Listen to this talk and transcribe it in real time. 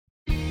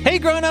Hey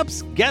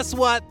grown-ups, guess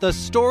what? The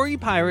Story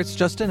Pirates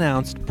just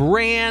announced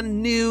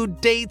brand new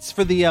dates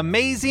for the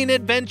Amazing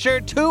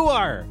Adventure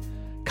Tour.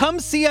 Come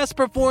see us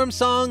perform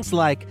songs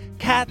like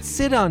Cat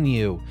Sit on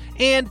You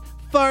and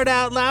Fart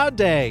Out Loud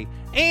Day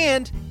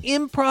and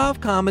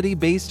improv comedy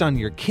based on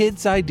your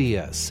kids'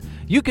 ideas.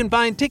 You can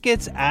find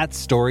tickets at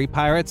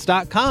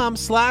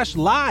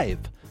storypirates.com/live.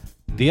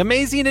 The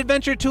Amazing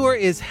Adventure Tour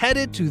is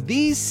headed to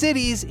these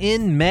cities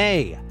in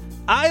May: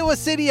 Iowa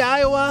City,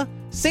 Iowa,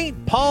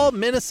 St. Paul,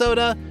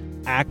 Minnesota,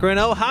 Akron,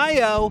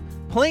 Ohio,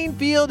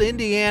 Plainfield,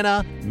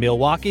 Indiana,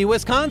 Milwaukee,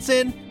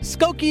 Wisconsin,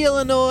 Skokie,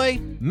 Illinois,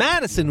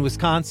 Madison,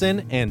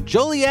 Wisconsin, and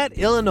Joliet,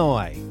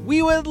 Illinois.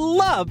 We would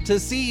love to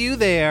see you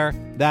there.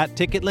 That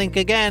ticket link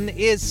again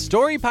is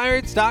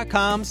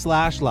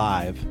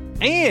storypirates.com/live.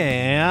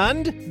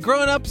 And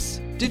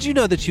grown-ups, did you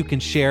know that you can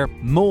share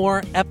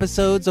more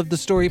episodes of the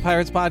Story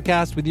Pirates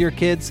podcast with your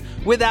kids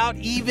without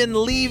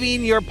even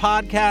leaving your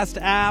podcast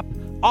app?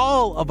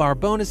 All of our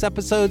bonus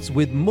episodes,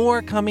 with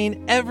more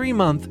coming every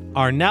month,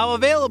 are now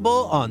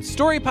available on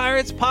Story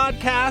Pirates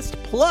Podcast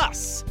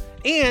Plus.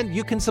 And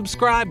you can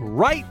subscribe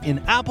right in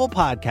Apple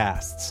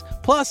Podcasts.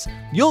 Plus,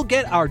 you'll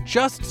get our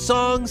Just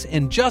Songs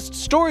and Just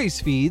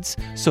Stories feeds,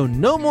 so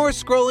no more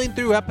scrolling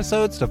through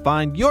episodes to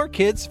find your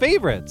kids'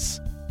 favorites.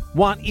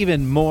 Want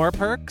even more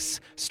perks?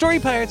 Story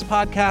Pirates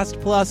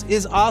Podcast Plus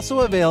is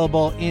also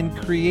available in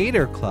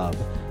Creator Club,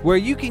 where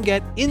you can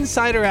get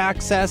insider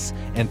access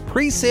and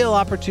pre-sale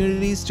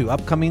opportunities to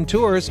upcoming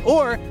tours,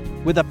 or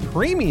with a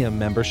premium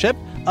membership,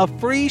 a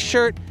free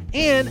shirt,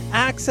 and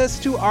access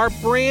to our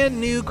brand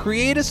new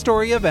Create a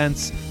Story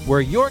events,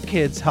 where your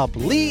kids help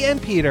Lee and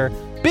Peter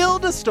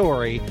build a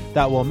story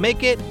that will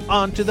make it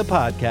onto the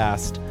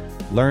podcast.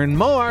 Learn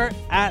more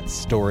at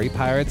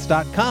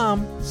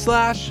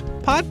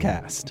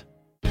storypirates.com/podcast.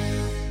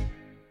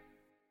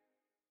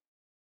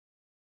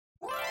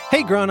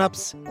 Hey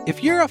grown-ups,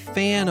 if you're a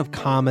fan of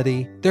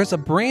comedy, there's a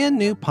brand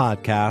new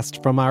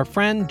podcast from our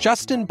friend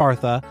Justin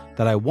Bartha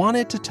that I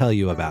wanted to tell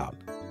you about.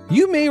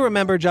 You may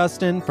remember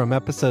Justin from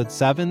episode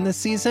 7 this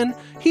season.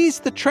 He's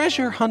the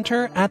treasure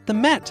hunter at the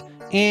Met,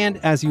 and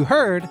as you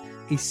heard,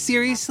 a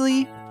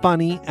seriously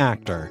funny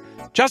actor.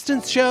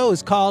 Justin's show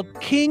is called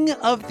King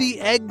of the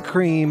Egg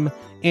Cream,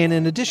 and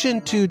in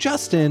addition to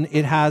Justin,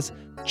 it has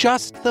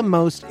just the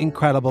most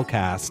incredible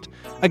cast.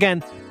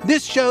 Again,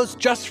 this show's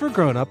just for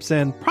grown-ups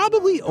and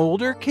probably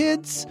older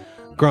kids.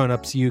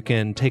 Grown-ups, you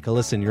can take a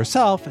listen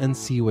yourself and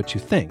see what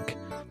you think.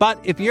 But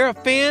if you're a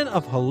fan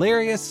of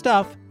hilarious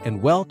stuff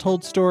and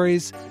well-told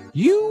stories,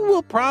 you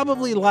will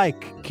probably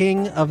like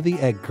King of the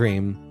Egg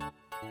Cream.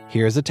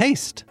 Here's a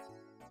taste.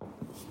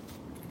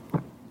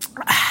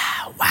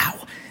 Wow,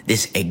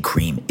 this egg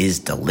cream is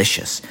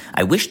delicious.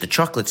 I wish the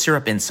chocolate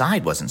syrup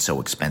inside wasn't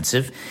so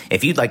expensive.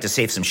 If you'd like to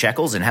save some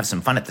shekels and have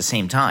some fun at the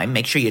same time,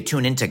 make sure you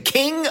tune into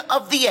King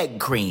of the Egg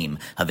Cream,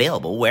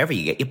 available wherever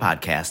you get your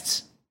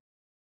podcasts.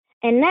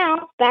 And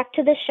now, back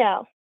to the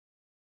show.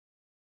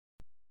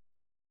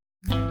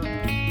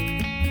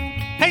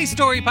 Hey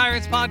Story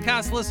Pirates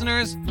podcast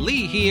listeners,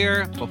 Lee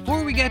here.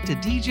 Before we get to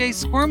DJ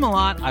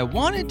Squirmalot, I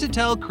wanted to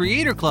tell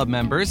Creator Club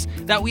members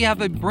that we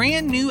have a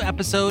brand new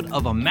episode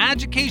of A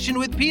Magication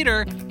with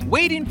Peter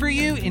waiting for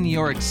you in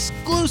your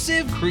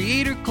exclusive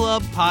Creator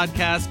Club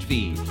podcast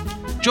feed.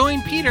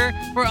 Join Peter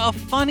for a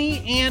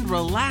funny and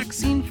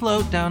relaxing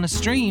float down a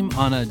stream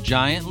on a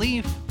giant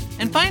leaf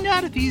and find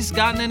out if he's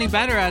gotten any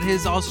better at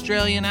his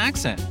Australian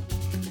accent.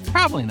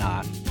 Probably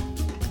not.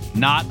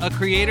 Not a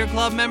Creator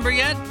Club member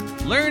yet?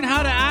 Learn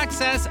how to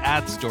access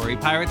at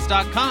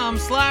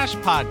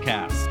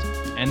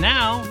storypirates.com/podcast. And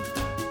now,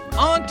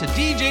 on to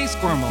DJ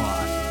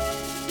Squirmalot.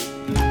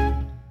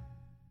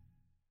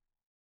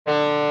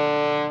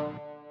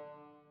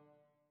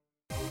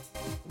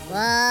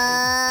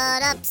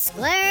 What up,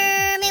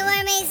 squirmy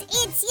wormies?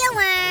 It's your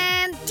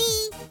worm,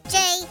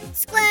 DJ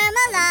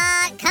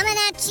Squirmalot, coming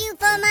at you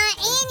for my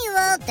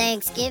annual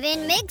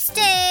Thanksgiving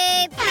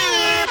mixtape.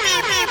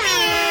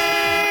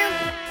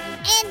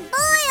 And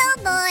boy, oh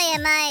boy,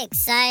 am I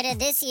excited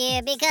this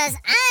year because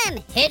I'm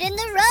hitting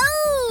the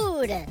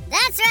road.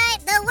 That's right,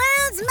 the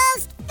world's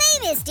most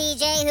famous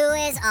DJ, who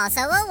is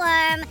also a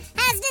worm,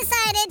 has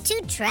decided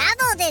to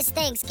travel this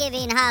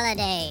Thanksgiving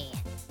holiday.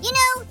 You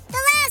know,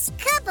 the last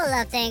couple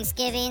of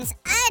Thanksgivings,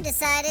 I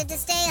decided to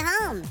stay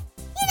home.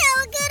 You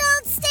know, a good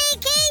old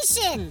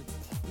staycation.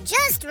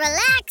 Just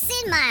relax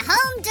in my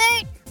home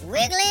dirt,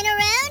 wiggling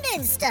around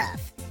and stuff.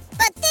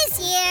 But this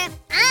year,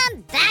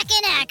 I'm back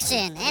in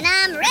action, and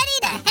I'm ready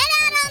to head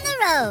out on the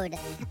road.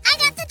 I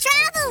got the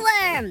travel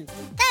worm.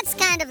 That's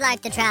kind of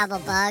like the travel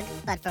bug,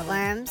 but for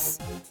worms.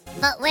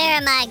 But where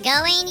am I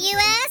going, you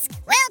ask?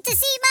 Well, to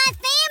see my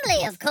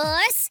family, of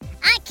course.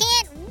 I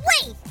can't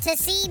wait to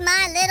see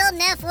my little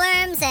Neff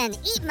worms and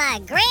eat my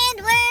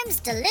grand worm's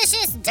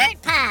delicious dirt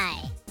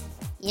pie.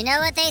 You know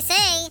what they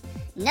say,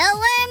 no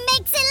worm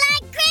makes it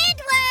like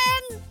grand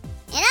worm.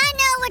 And I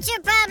know what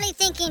you're probably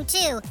thinking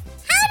too.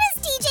 How does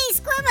DJ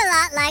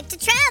Squirmalot like to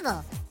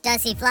travel?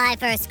 Does he fly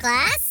first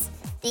class?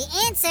 The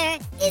answer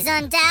is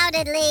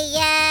undoubtedly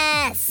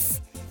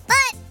yes.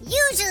 But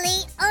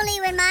Usually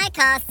only when my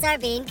costs are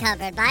being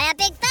covered by a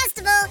big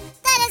festival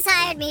that has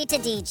hired me to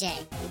DJ.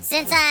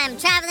 Since I'm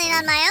traveling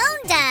on my own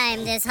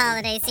dime this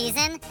holiday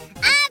season,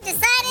 I've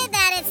decided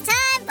that it's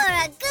time for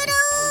a good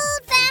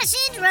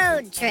old-fashioned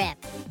road trip.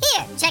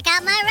 Here, check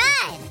out my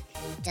ride.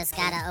 Just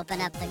gotta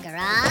open up the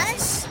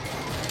garage.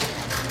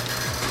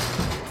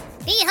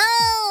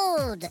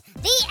 Behold,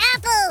 the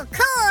Apple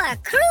Core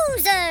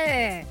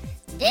Cruiser.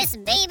 This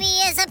baby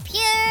is a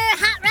pure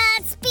hot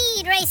rod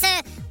speed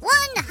racer,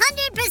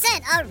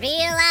 100% a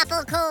real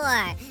Apple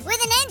Core,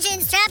 with an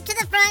engine strapped to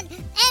the front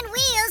and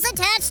wheels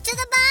attached to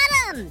the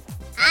bottom.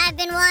 I've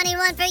been wanting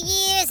one for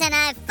years, and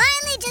I've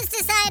finally just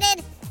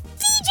decided,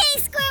 DJ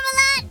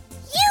Squirmalot,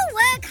 you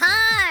work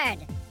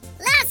hard.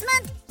 Last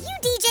month, you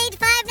DJ'd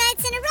 5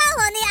 nights in a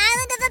row on the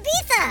island of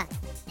Ibiza.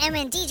 And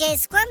when DJ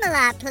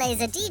Squirmalot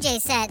plays a DJ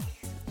set,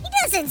 he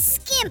doesn't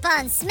skimp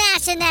on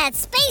smashing that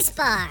space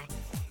bar.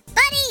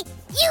 Buddy,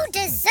 you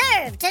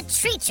deserve to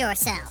treat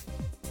yourself.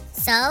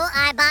 So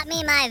I bought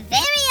me my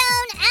very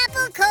own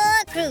Apple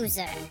Core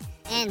Cruiser.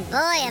 And boy,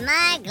 am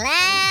I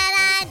glad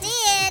I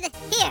did.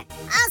 Here,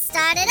 I'll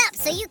start it up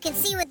so you can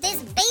see what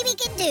this baby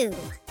can do.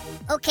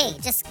 Okay,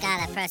 just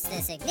gotta press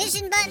this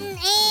ignition button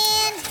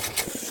and...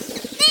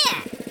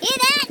 there! Hear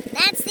that?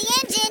 That's the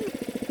engine.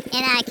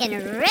 And I can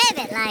rev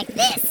it like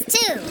this,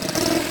 too.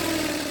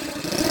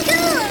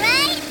 Cool,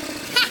 right?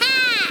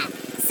 Ha-ha!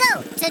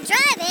 So, to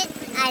drive it,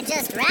 I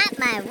just wrap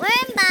my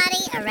worm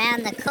body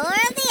around the core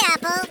of the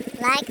apple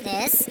like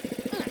this.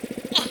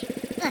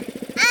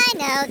 I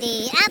know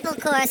the apple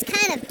core is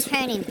kind of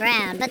turning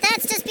brown, but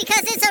that's just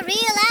because it's a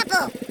real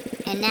apple.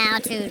 And now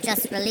to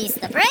just release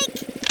the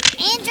brake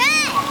and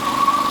drive.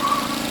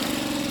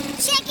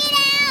 Check it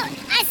out!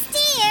 I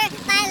steer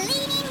by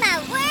leaning my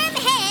worm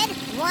head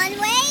one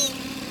way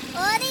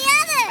or the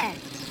other.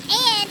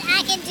 And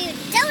I can do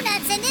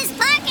donuts in this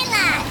parking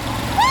lot.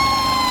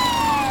 Woo!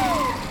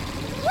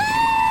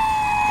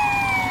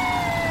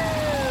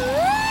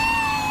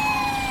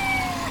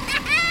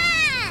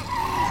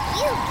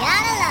 You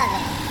gotta love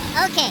it.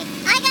 Okay,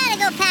 I gotta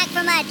go pack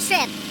for my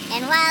trip.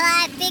 And while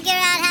I figure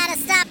out how to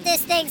stop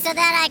this thing so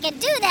that I can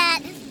do that,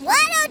 why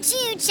don't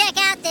you check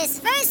out this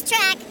first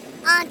track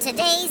on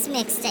today's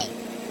mixtape?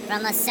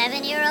 From a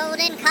 7-year-old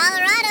in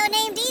Colorado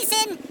named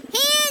Eason,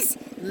 here's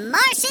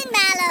Martian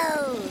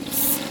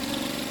Mallows.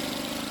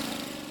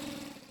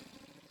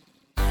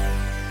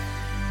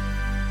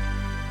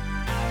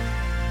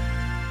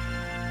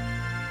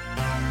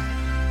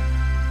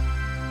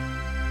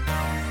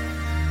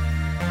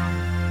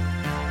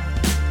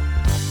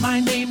 My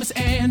name is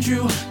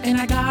Andrew, and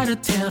I got a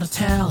tale to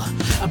tell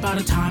about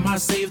a time I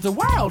saved the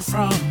world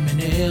from an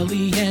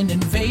alien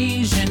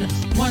invasion.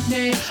 One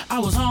day, I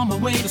was on my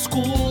way to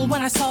school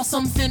when I saw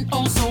something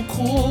oh so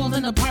cool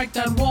in a park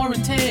that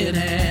warranted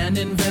an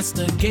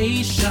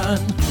investigation.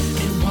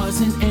 It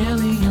was an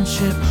alien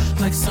ship,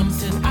 like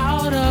something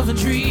out of a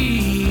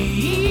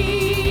dream.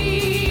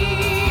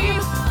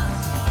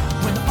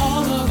 When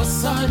all of a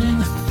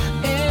sudden,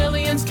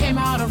 aliens came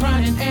out of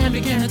running and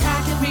began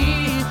attacking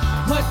me.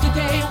 What did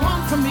they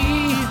want from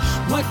me?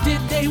 What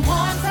did they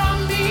want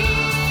from me?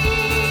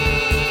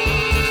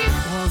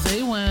 Well,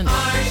 they went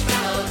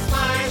marshmallows,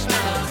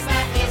 marshmallows,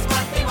 that is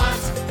what they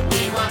want.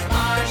 We want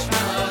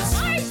marshmallows,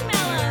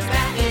 marshmallows,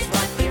 that is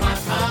what we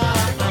want.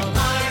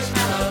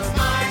 Marshmallows,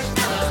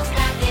 marshmallows,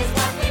 that is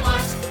what we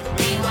want.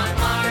 We want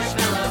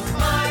marshmallows,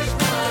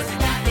 marshmallows,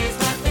 that is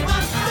what we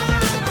want.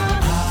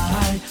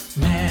 I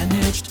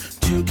managed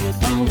to get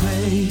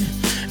away,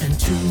 and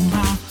to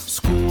my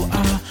school I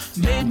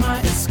made my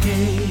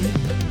escape.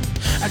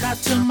 I got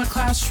to my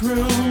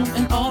classroom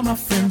and all my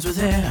friends were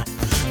there.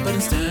 But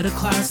instead of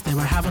class, they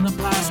were having a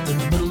blast in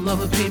the middle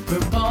of a paper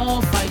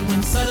ball fight.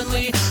 When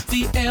suddenly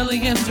the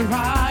aliens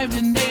arrived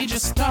and they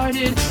just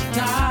started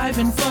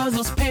diving for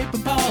those paper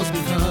balls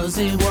because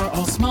they were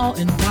all small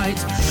and white.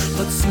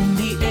 But soon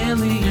the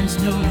aliens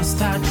noticed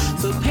that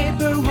the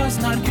paper was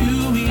not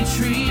gooey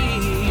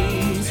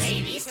trees.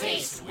 Babies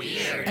taste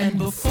weird. And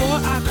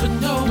before I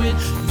could know it,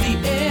 the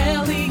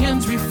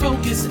aliens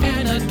refocused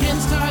and again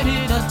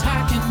started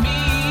attacking me.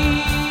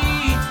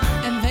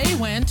 And they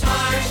went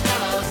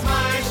marshmallows,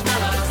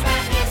 marshmallows,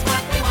 that is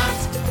what we want.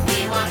 We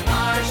want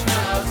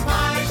marshmallows,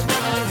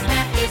 marshmallows,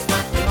 that is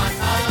what we want.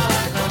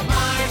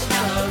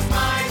 Marshmallows,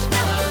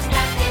 marshmallows,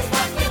 that is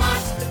what we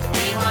want.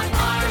 We want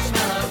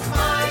marshmallows,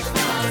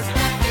 marshmallows,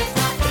 that is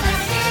what we want.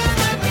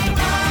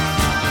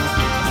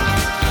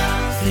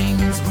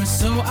 Things were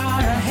so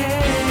out of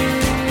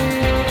hand,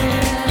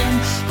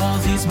 all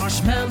these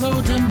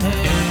marshmallow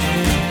demands.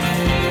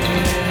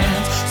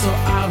 So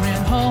I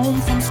ran home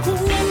from school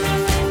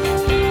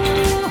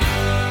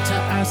to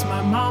ask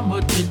my mom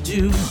what to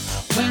do.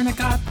 When I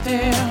got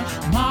there,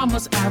 Mom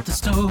was at the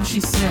stove. She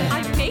said,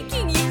 I'm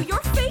making you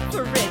your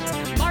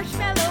favorite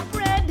marshmallow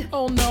bread.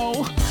 oh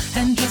no.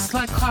 And just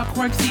like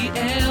clockwork, the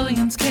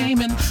aliens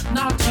came and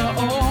knocked her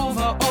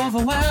over,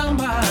 overwhelmed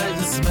by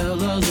the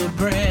smell of the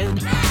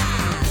bread.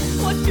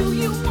 What do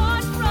you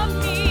want from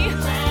me?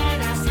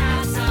 Let us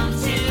have some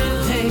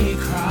too. They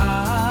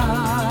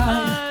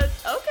cried.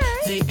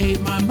 Okay. They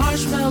ate my my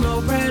marshmallow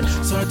bread.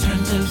 So I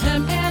turned to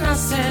them and I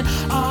said,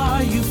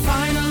 are you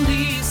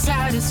finally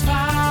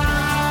satisfied?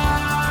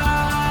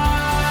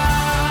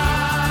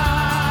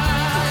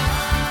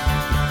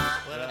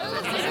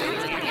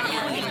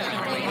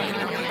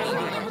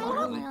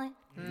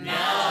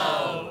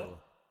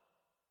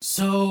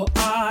 So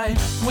I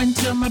went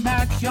to my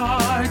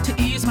backyard to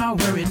ease my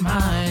worried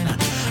mind.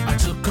 I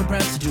took a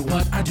breath to do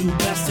what I do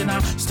best and I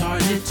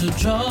started to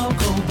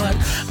juggle. But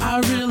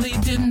I really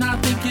did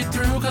not think it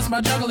through, cause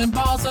my juggling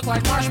balls look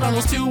like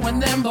marshmallows too.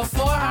 And then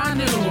before I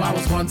knew, I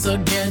was once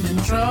again in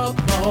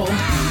trouble.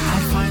 I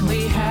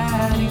finally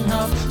had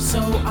enough,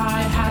 so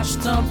I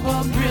hatched up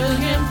a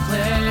brilliant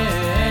plan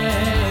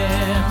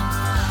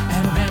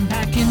and ran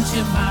back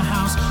into my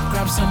house,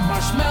 grabbed some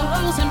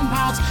marshmallows and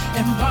pouts,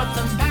 and brought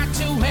them back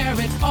to where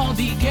it all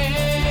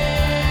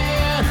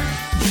began.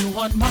 You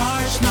want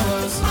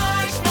marshmallows?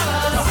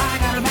 Marshmallows! Well, I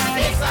got a bag.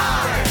 It's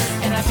ours!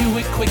 And I threw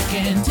it quick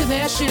into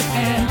their ship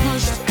and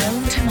pushed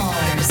them to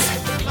Mars.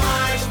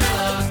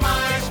 Marshmallows,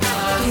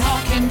 marshmallows! They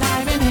all came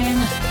diving in,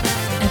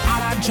 and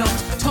out I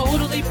jumped,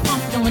 totally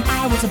pumped, knowing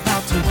I was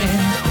about to win.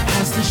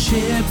 As the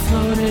ship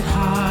floated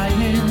high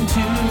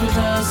into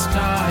the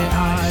sky,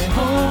 I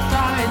hoped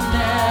I'd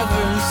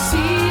never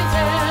see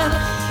them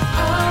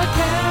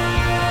again.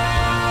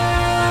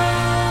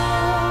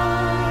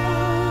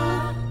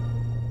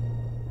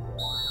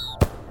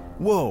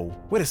 Whoa,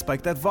 way to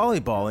spike that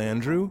volleyball,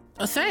 Andrew.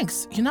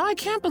 Thanks. You know, I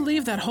can't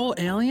believe that whole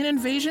alien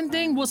invasion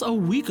thing was a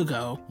week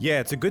ago. Yeah,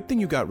 it's a good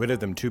thing you got rid of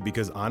them too,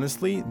 because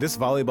honestly, this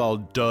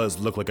volleyball does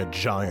look like a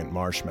giant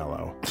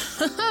marshmallow.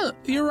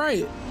 You're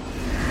right.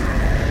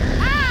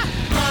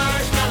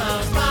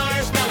 Marshmallows,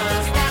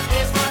 marshmallows, that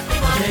is what we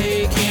want.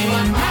 They came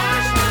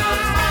Marshmallows,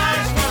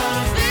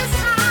 marshmallows, this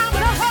time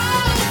with a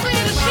whole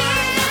fleet of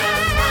ships.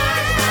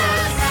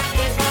 marshmallows, that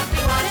is what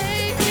we want.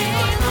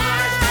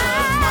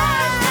 Marshmallows,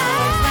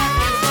 marshmallows,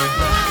 that is what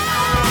we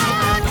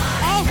want.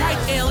 All right,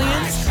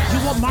 aliens, you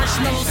want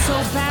marshmallows so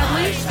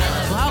badly?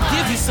 Well, I'll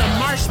give you some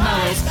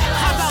marshmallows.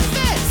 How about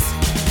this?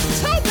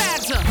 2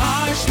 bags of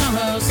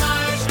marshmallows.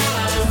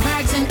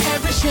 Bags in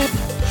every ship.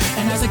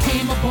 And as I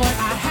came aboard,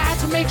 I had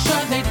to make sure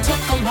they took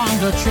a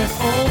longer trip.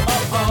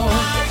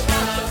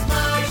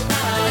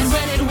 And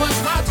when it was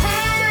my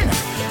turn,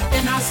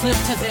 and I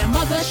slipped to their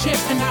mothership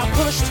and I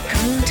pushed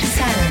Coon to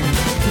Saturn.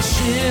 The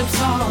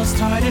ships all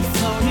started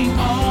floating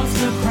off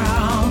the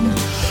ground.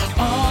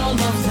 All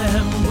of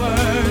them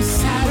were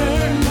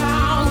Saturn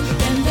bound,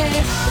 and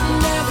they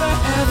never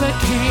ever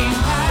came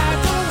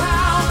back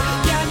around.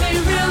 Yeah, they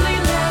really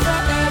never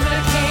ever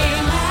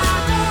came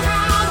back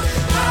around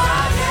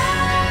again.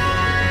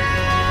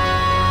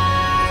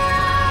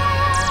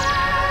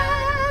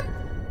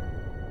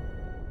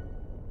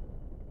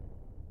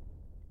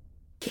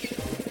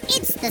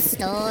 It's the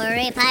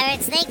Story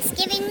Pirates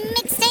Thanksgiving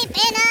Mixtape,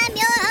 and I'm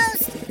your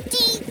host,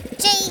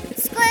 DJ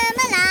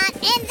Squirmalot,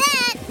 and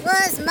that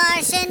was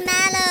Martian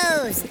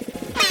Mallows.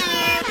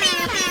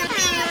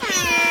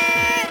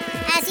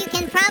 As you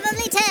can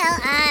probably tell,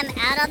 I'm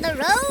out on the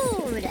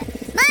road.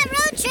 My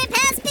road trip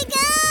has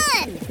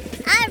begun.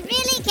 I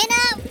really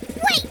cannot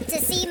wait to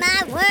see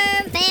my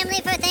worm family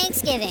for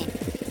Thanksgiving.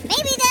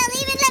 Maybe they'll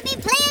even let me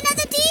play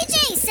another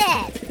DJ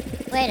set.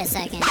 Wait a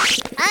second.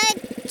 I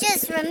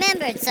just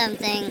remembered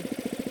something.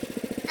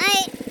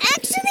 I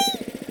actually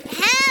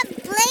have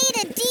played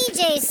a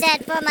DJ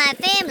set for my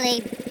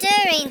family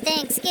during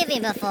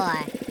Thanksgiving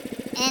before,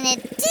 and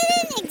it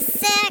didn't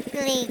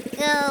exactly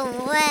go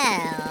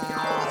well.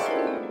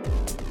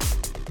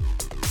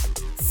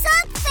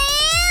 Sup,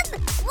 fam?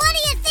 What do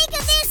you think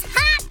of this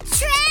hot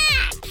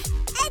track?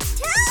 It's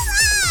too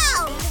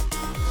loud!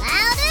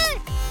 Louder?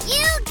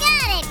 You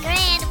got it,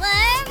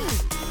 Grandworm!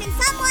 Can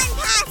someone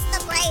pass the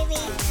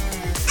gravy?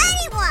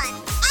 Anyone!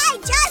 I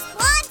just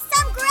want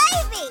some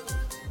gravy!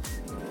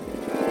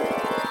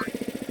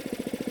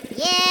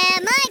 Yeah,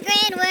 my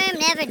Grandworm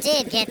never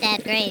did get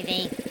that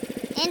gravy.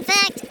 In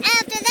fact,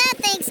 after that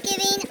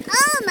Thanksgiving,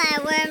 all my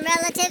worm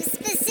relatives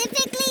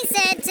specifically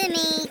said to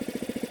me,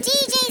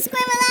 DJ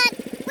Squirmalot,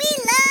 we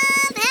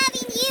love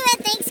having you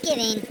at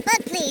Thanksgiving,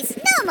 but please,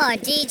 no more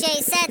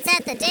DJ sets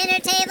at the dinner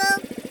table.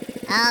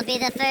 I'll be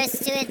the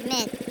first to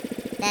admit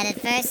that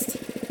at first,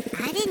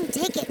 I didn't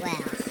take it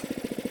well.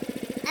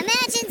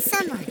 Imagine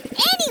someone,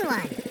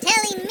 anyone,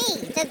 telling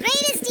me, the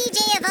greatest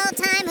DJ of all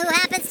time who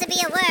happens to be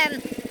a worm,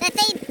 that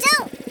they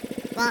don't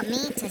want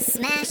me to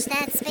smash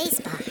that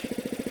spacebar.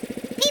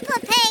 People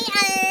pay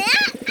a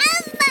lot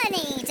of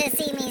money to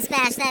see me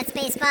smash that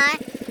spacebar.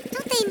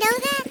 Don't they know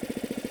that?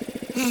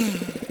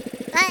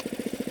 But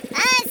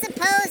I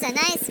suppose a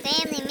nice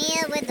family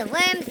meal with the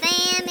worm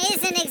fam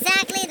isn't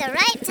exactly the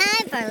right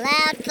time for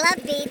loud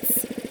club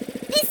beats.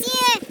 This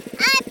year,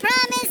 I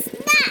promise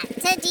not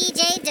to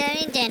DJ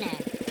during dinner.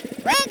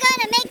 We're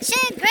gonna make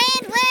sure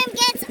Grandworm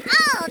gets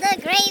all the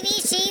gravy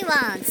she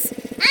wants.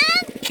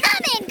 I'm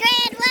coming,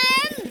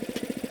 Grandworm!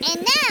 And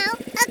now,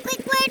 a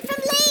quick word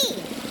from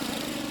Lee.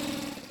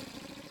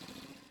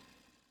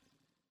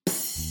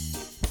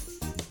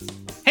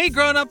 Hey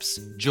grown-ups,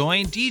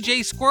 join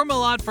DJ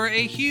Squirmalot for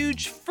a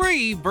huge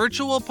free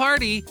virtual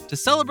party to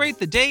celebrate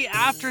the day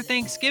after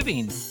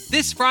Thanksgiving.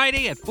 This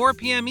Friday at 4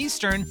 p.m.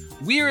 Eastern,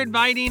 we're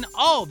inviting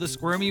all the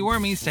Squirmy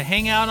Wormies to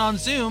hang out on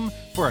Zoom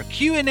for a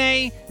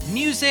Q&A,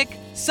 music,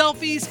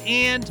 selfies,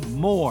 and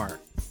more.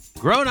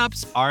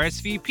 Grown-ups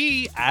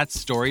RSVP at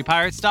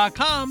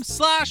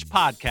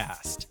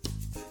storypirates.com/podcast.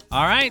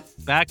 All right,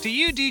 back to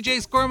you,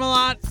 DJ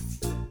Squirmalot.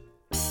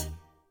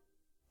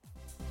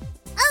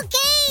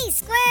 Okay,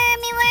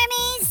 Squirmy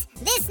Wormies,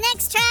 this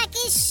next track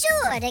is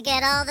sure to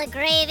get all the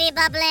gravy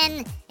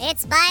bubbling.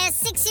 It's by a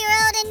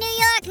 6-year-old in New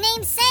York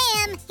named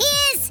Sam.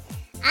 Here's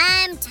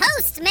I'm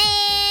Toast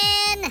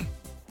Man.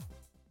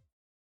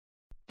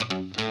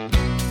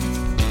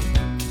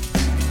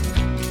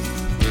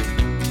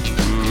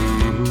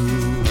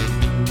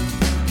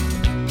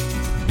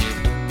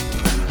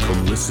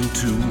 Come listen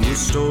to a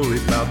story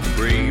about the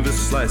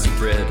bravest slice of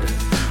bread,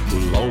 who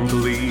longed to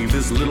leave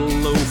his little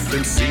loaf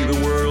and see the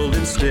world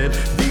instead.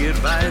 The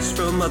advice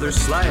from other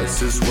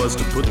slices was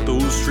to put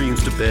those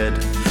dreams to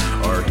bed.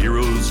 Our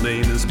hero's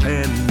name is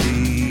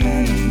Pandy,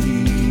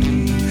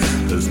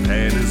 'cause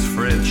pan is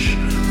French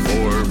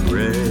for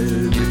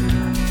bread.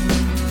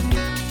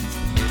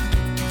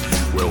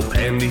 Well,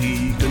 Pandy,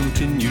 he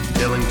continued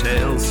telling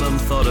tales some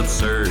thought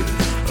absurd,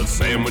 of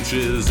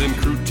sandwiches and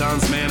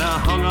croutons, man, I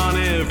hung on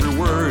every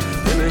word.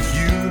 Then a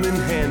human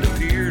hand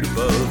appeared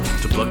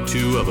above to pluck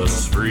two of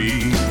us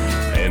free.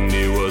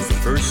 Pandy was the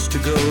first to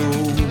go,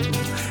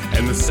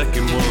 and the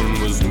second one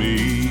was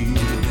me.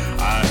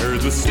 I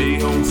heard the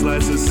stay-home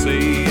slices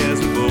say as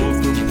we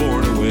both were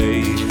borne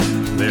away,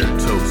 they're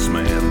toast,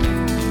 man.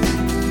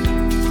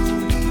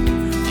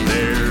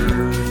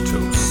 They're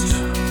toast.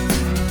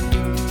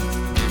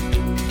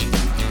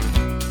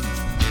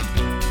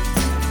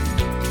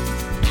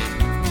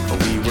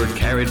 We were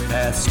carried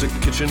past a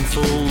kitchen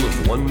full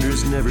of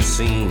wonders never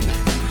seen,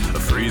 a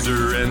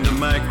freezer and a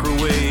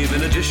microwave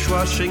and a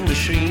dishwashing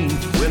machine,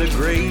 when a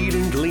great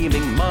and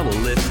gleaming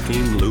monolith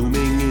came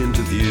looming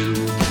into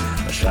view.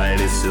 A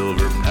shiny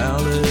silver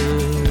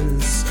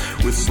palace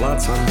with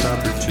slots on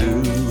top or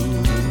two.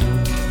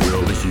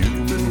 Well, the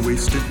human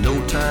wasted no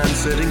time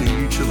setting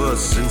each of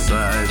us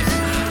inside.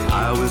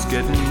 I was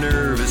getting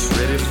nervous,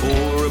 ready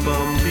for a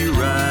bumpy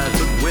ride,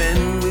 but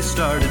when we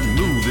started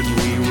moving,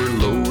 we were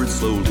lowered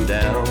slowly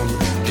down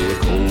to a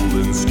cold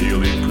and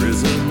steely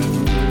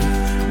prison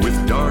with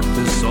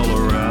darkness all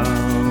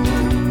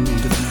around.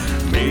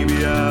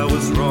 Maybe I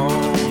was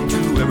wrong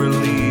to ever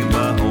leave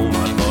my home.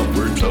 I thought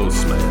we're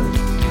toast, man.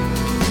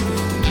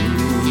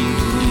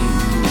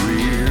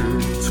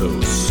 We're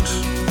toast.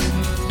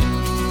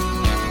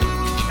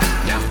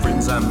 Now,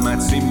 friends, I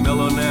might seem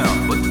mellow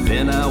now, but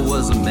then I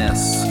was a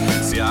mess.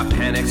 See, I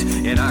panicked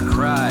and I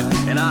cried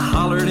and I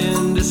hollered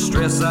in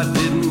distress. I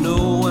didn't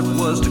know what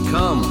was to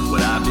come.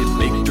 Would I be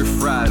baked or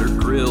fried or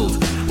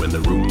grilled when the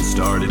room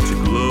started to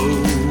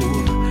glow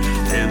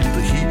and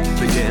the heat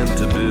began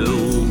to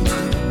build?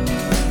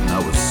 I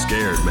was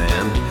scared,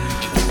 man.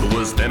 It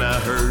was then I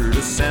heard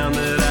a sound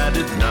that I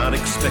did not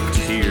expect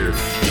to hear.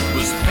 It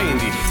was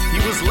Pandy. He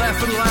was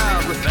laughing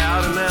loud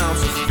without an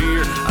ounce of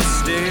fear. I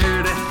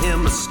stared at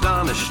him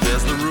astonished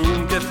as the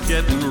room kept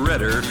getting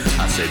redder.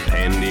 I said,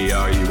 Pandy,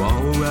 are you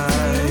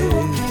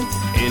alright?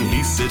 And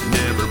he said,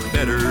 never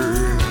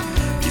better.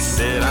 He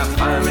said, I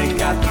finally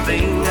got the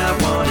thing I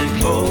wanted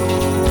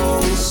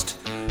most.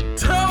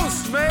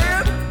 Toast,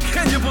 man!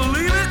 Can you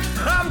believe it?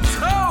 I'm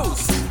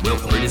toast! Well,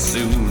 pretty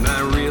soon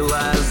I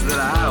realized that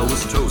I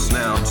was toast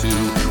now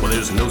too. Well,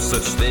 there's no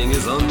such thing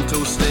as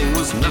untoasting,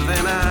 was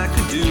nothing I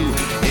could do.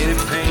 And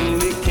if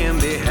Pandy can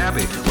be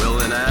happy, well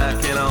then I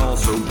can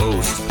also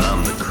boast.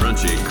 I'm the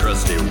crunchy,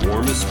 crusty,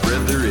 warmest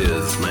bread there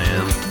is,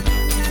 man.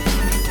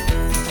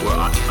 Well,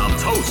 I'm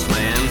toast,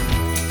 man.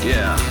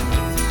 Yeah,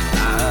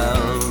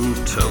 I'm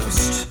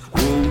toast.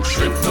 Ooh,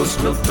 shrimp toast,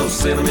 milk toast,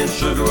 cinnamon,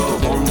 sugar, all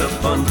warmed up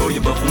fun for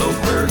your buffalo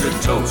burger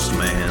toast,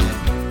 man.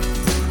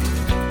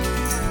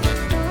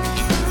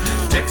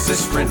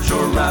 Texas, French,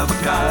 or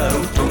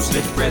avocado,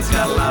 toasted bread's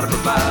got a lot of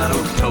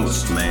bravado.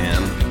 Toast,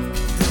 man,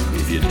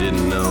 if you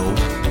didn't know.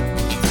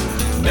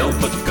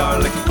 Melba,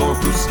 garlic, corn,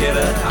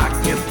 bruschetta, I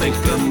can't think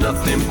of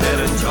nothing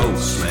better.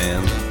 Toast,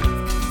 man.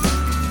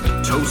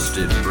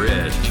 Toasted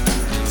bread,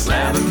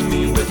 slapping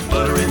me with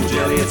butter and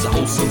jelly. It's a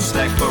wholesome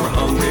snack for a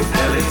hungry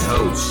belly.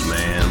 Toast,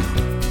 man.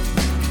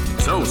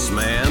 Toast,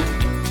 man.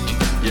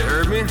 You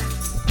heard me?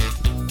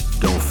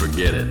 Don't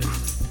forget it.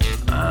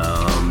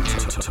 I'm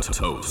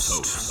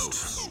toast.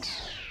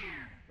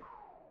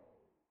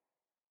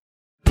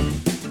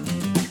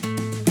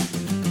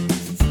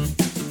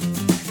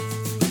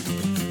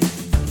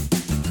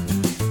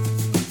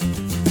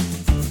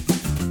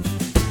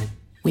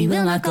 We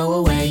will not go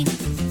away.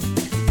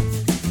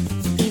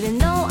 Even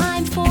though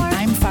I'm 4,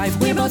 I'm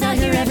 5, we're both out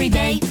here every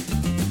day.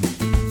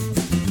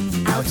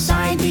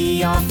 Outside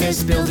the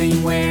office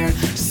building where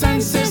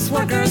census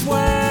workers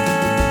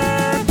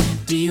work.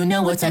 Do you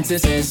know what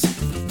census is?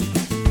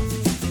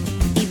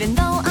 Even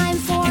though I'm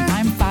 4 and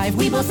I'm 5,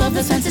 we both love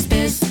the census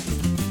biz.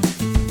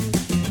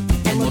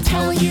 And we'll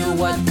tell you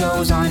what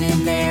goes on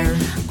in there.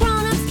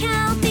 Grown-ups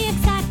count the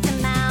exact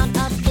amount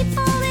of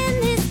people in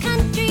this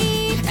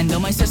country. And though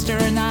my sister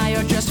and I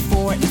are just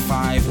 4 and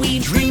 5, we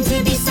dream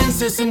to be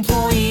census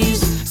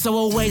employees. So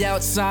we'll wait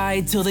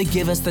outside till they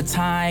give us the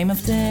time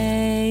of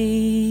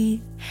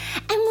day.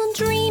 And we'll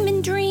dream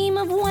and dream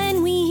of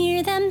when we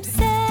hear them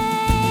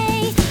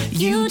say,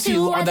 You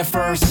two are the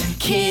first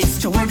kids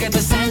to work at the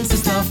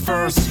census, the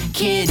first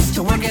kids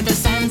to work at the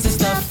census,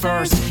 the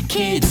first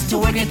kids to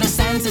work at the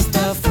census,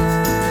 the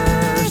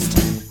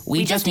first.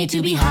 We just need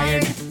to be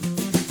hired.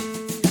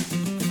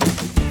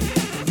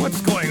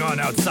 What's going on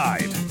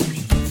outside?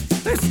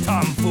 This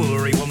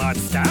tomfoolery will not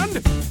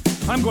stand.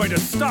 I'm going to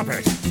stop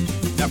it.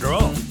 After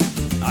all,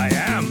 I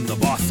am the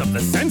boss of the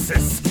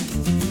census.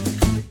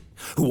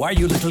 Who are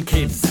you little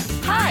kids?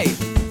 Hi!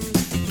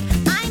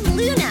 I'm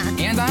Luna.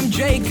 And I'm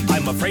Jake.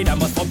 I'm afraid I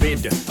must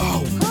forbid.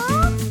 Oh.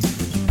 Huh?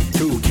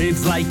 2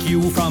 kids like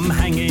you from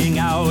hanging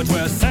out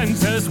where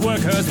census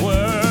workers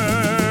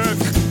work.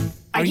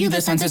 Are you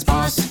the census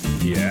boss?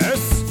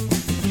 Yes?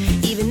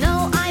 Even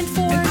though I'm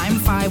 4. And I'm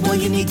 5, well,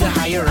 you need to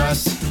hire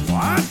us.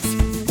 What?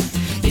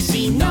 You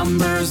see,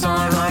 numbers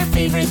are our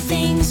favorite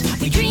things.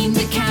 We dream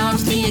to count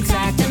the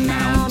exact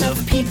amount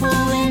of people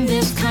in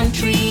this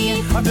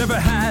country. I've never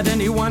had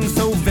anyone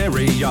so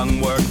very young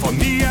work for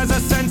me as a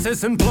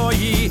census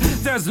employee.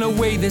 There's no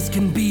way this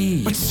can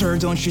be. But sir,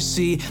 don't you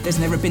see, there's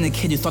never been a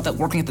kid who thought that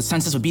working at the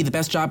census would be the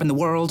best job in the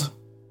world.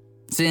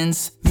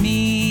 Since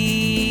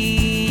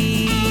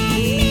me.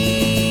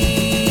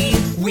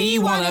 We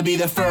wanna be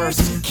the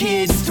first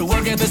kids to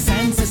work at the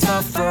census,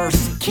 the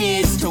first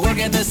kids to work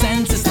at the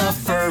census, the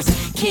first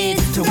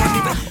kids to work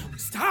at the...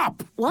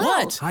 Stop!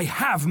 What? I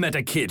have met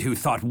a kid who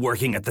thought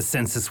working at the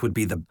census would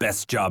be the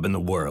best job in the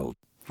world.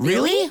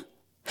 Really?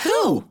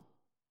 Who?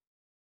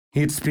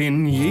 It's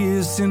been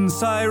years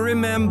since I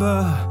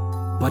remember,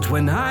 but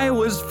when I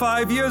was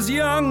 5 years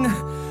young,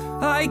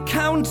 I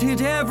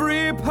counted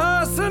every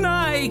person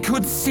I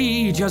could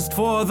see just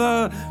for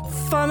the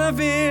fun of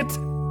it.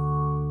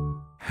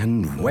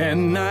 And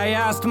when I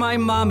asked my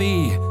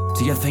mommy,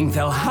 do you think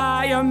they'll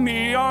hire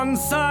me on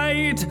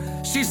site?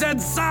 She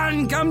said,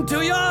 son, come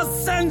to your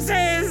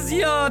senses.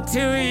 You're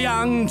too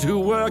young to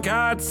work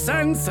at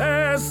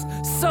census.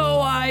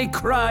 So I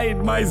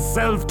cried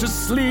myself to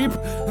sleep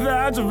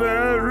that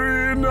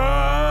very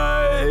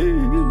night.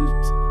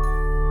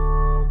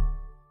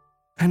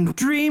 And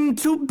dreamed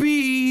to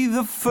be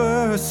the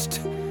first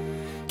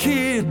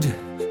kid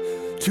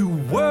to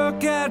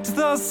work at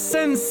the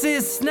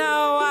census.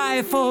 Now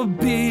I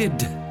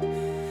forbid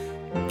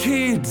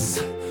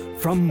kids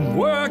from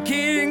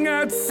working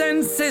at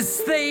census.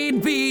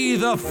 They'd be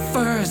the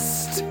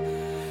first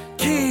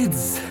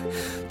kids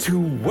to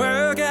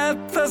work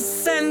at the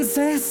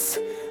census,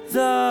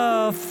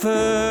 the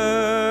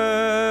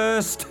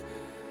first.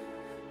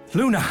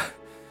 Luna,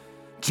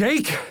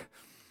 Jake,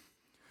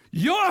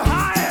 you're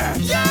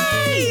hired!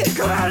 Yay!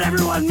 Come on,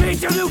 everyone,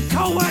 meet your new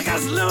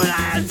co-workers, Luna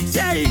and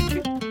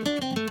Jake!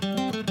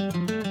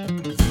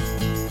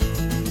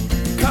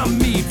 Come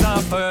meet the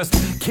first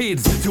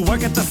kids to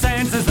work at the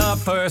census, the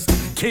first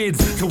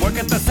kids to work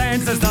at the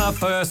census, the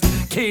first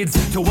kids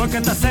to work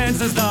at the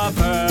census, the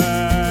first.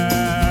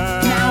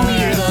 Now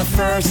we're the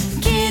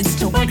first kids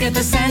to work at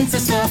the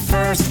census, the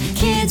first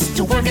kids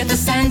to work at the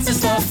census,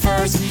 the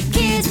first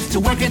kids to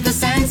work at the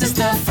census,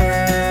 the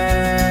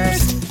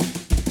first.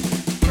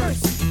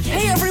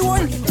 Hey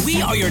everyone,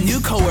 we are your new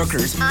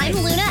co-workers. I'm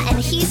Luna and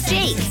he's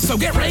Jake. So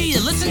get ready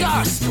to listen to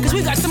us, because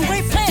we've got some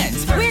great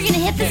plans. We're gonna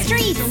hit the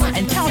streets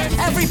And count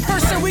every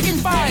person we can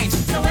find.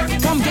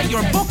 Come get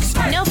your books,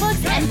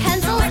 notebooks and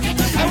pencils,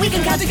 and we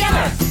can count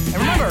together. And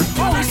remember,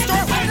 always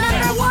start with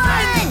number 1.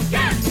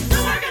 Yes, to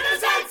work at the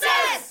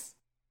census!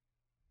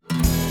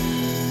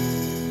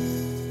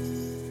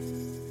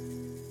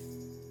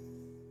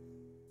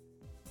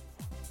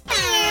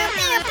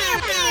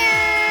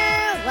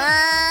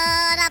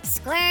 What up,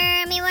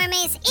 squirmy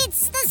wormies?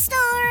 It's the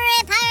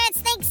Story Pirates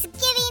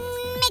Thanksgiving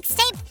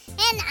mixtape,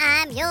 and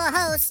I'm your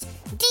host,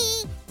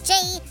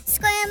 DJ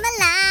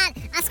Squirmalot.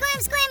 I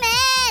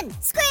squirmin'!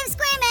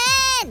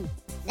 Squirmin'!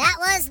 That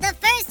was the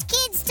first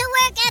kids to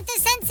work at the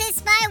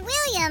census by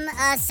William,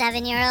 a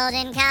 7-year-old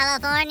in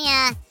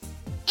California.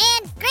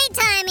 And great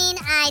timing,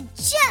 I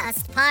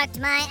just parked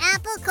my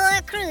Apple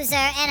Corps Cruiser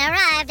and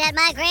arrived at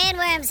my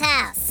grandworm's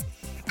house.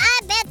 I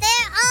bet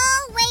they're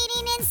all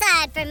waiting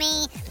inside for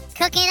me,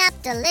 cooking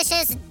up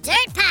delicious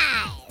dirt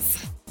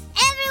pies.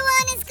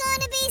 Everyone is going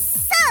to be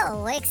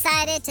so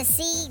excited to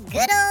see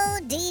good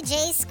old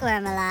DJ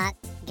Squirmalot.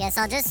 Guess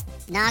I'll just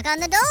knock on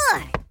the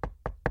door.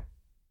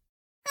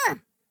 Huh.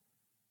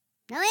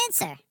 No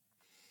answer.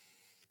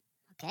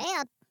 Okay,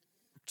 I'll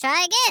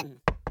try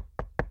again.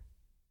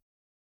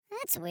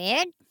 That's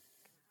weird.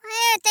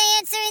 Why aren't they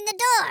answering the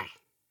door?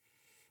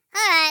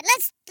 All right,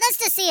 let's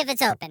just see if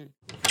it's open.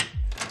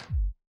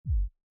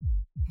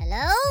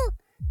 Hello?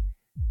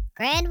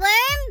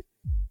 Grandworm?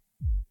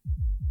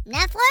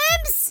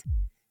 Nepworms?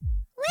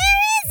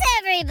 Where is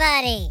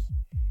everybody?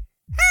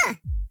 Huh.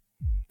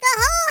 The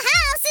whole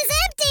house is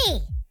empty.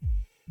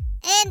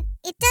 And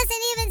it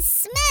doesn't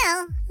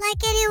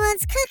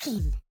Someone's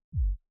cooking.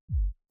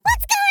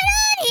 What's going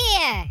on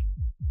here?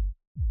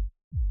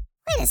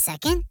 Wait a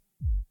second.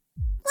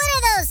 What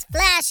are those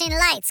flashing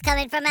lights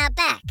coming from out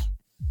back?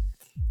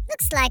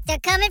 Looks like they're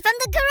coming from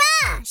the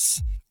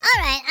garage.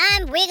 All right,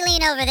 I'm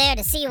wiggling over there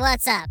to see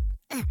what's up.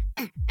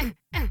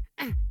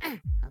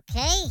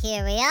 Okay,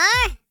 here we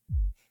are.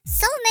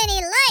 So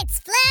many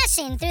lights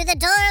flashing through the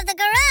door of the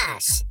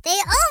garage.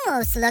 They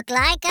almost look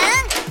like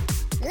a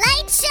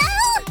light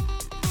show.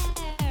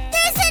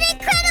 There's an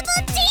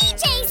incredible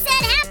DJ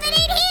set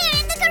happening here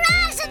in the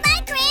garage of my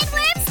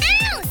Grandworm's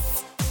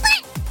house.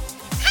 But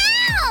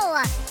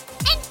how?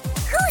 And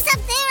who's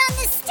up there on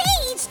the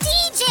stage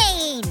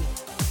DJing?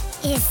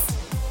 Is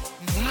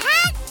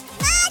that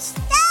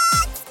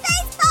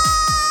Spacebar?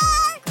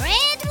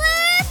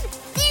 Grandworm?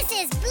 This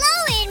is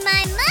blowing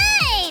my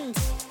mind.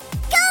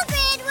 Go,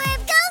 Grandworm,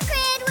 go,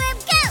 Grandworm,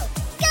 go.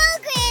 Go,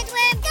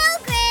 Grandworm, go,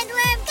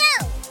 Grandworm, go.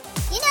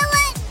 You know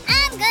what?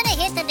 I'm gonna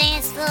hit the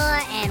dance floor,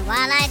 and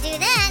while I do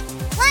that,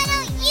 why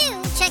don't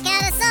you check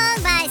out a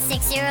song by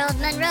 6-year-old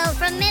Monroe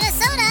from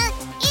Minnesota?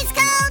 It's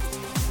called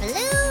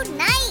Blue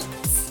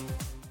Nights.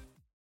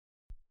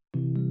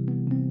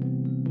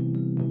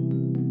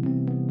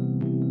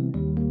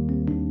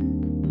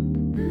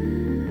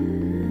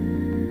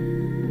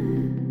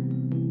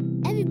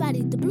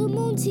 Everybody, the blue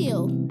moon's here.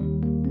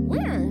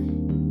 Where?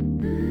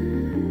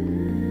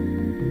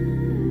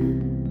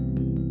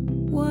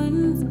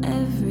 Once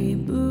every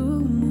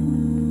blue moon,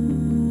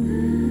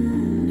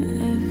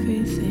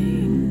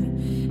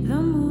 everything the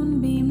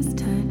moonbeams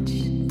touch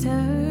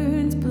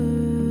turns blue.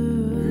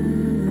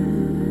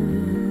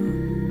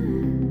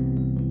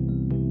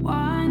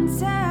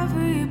 Once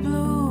every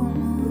blue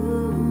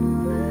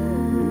moon,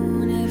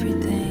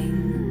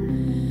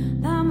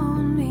 everything the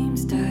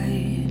moonbeams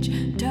touch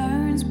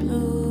turns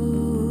blue.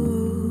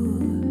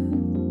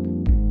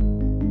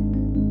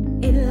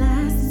 It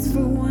lasts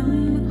for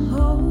one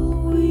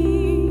whole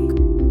week,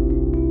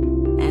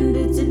 and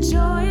it's a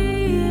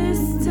joyous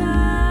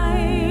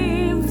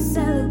time for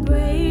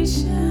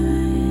celebration.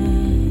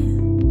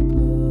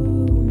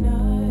 Blue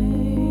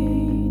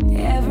night.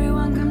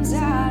 Everyone comes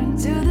out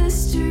into the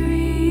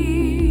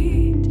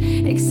street,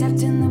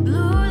 except in the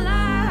blue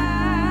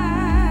light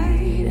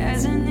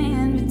as an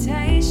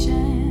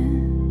invitation.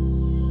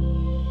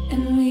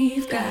 And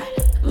we've got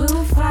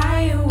blue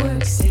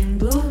fireworks and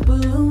blue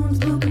balloons,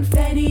 blue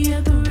confetti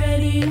at the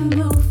ready, and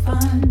blue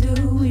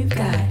fondue. We've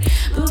got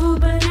blue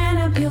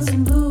banana peels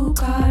and blue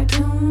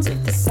cartoons.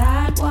 If the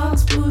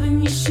sidewalk's blue,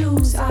 then your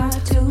shoes are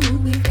too.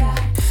 We've got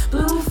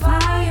blue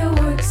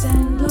fireworks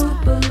and blue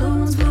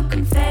balloons, blue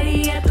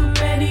confetti at the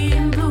ready,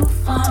 and blue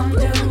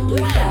fondue.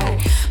 We've got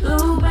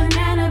blue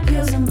banana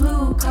peels and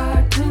blue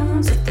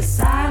cartoons. If the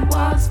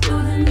sidewalk's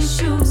blue, then your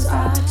shoes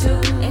are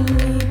too. And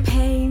we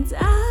paint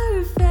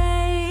our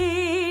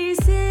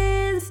faces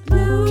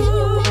blue. Can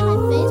you paint my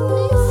face,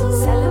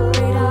 please?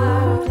 Celebrate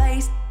our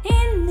place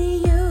in the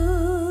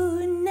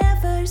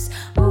universe.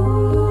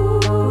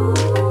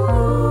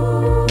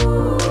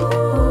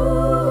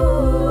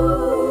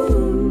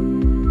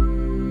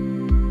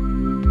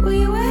 We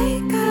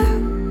wake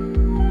up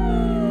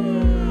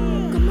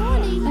Good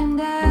morning. and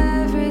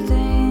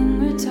everything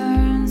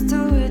returns to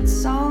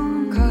its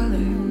own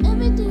color.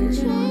 Everything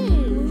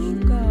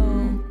changed.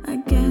 I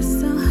guess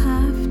I'll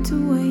have to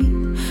wait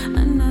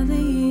another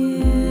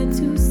year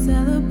to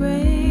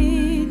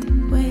celebrate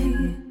with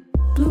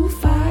blue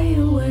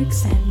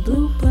fireworks and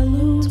blue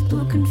balloons,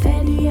 blue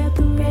confetti at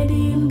the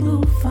ready, and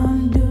blue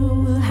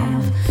fondue. We'll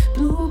have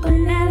blue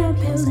banana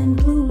peels and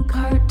blue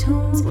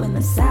cartoons. When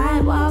the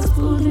sidewalk's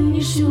blue, then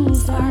your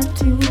shoes are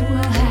too.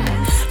 We'll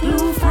have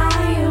blue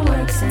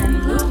fireworks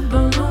and blue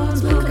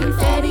balloons, blue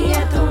confetti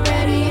at the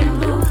ready, and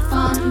blue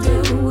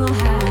fondue. We'll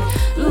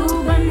have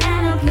blue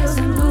banana peels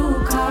and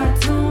blue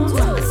cartoons.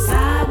 When the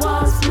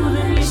sidewalk's blue,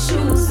 then your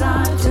shoes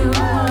are too.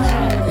 We'll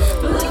have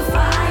blue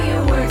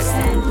fireworks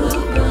and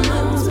blue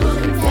balloons, blue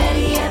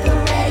confetti at the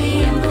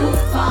ready, and blue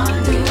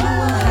fondue.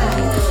 We'll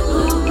have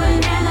blue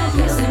banana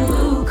peels and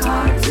blue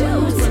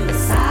cartoons. When the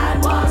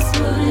sidewalk's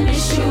blue, then your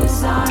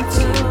shoes are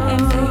too.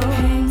 And we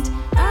paint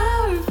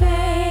our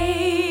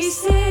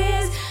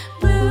faces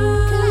blue.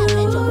 Can I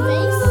paint your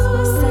face?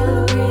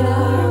 Celebrate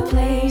our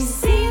place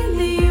in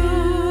the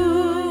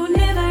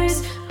universe.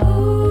 The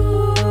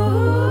whole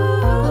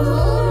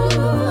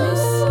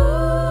universe.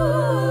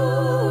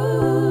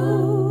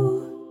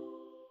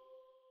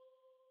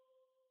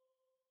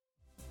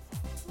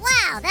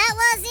 Wow, that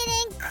was an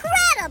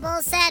incredible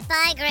set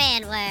by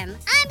Grandworm.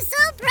 I'm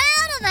so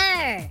proud of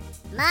her.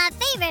 My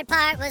favorite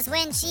part was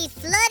when she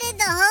flooded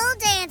the whole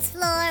dance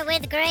floor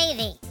with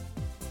gravy.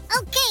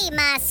 Okay,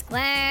 my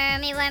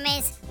squirmy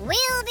wormies,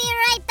 we'll be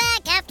right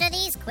back after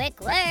these quick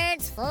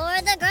words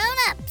for the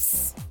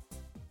grown-ups.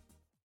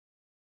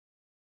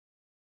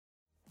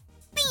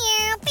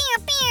 Pew, pew,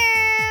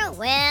 pew.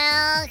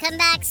 Welcome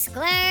back,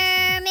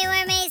 squirmy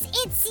wormies.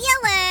 It's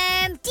your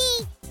worm,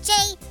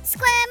 DJ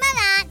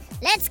Squirmalot.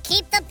 Let's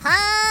keep the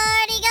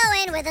party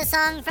going with a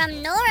song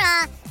from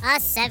Nora, a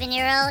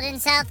 7-year-old in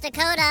South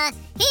Dakota.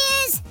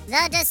 Here's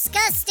The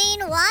Disgusting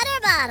Water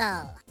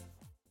Bottle.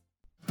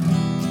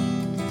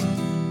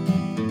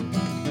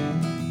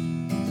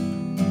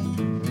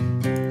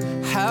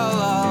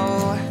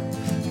 Hello,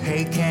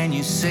 hey, can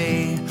you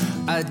see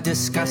a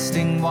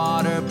disgusting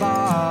water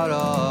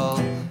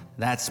bottle?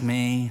 That's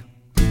me.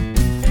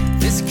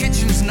 This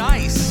kitchen's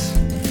nice.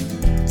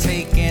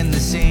 Take in the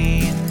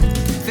scene.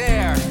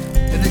 There,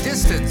 in the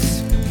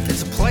distance,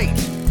 it's a plate,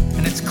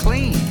 and it's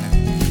clean.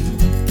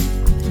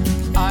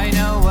 I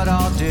know what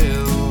I'll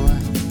do.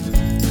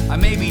 I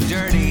may be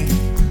dirty,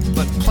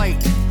 but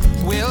plate,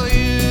 will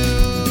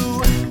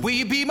you? Will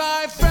you be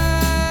my friend?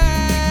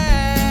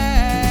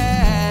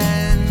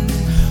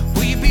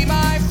 Will you be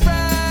my friend?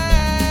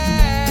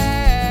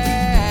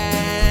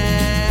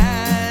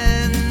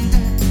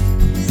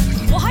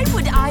 Why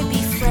would I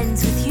be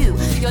friends with you?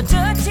 You're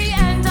dirty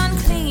and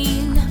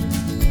unclean.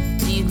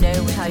 Do you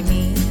know what I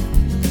mean?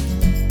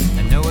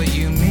 I know what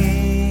you mean.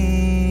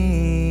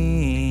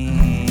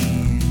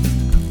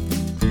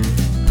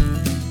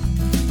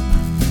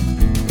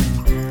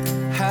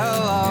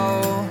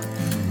 Hello,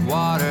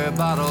 water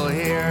bottle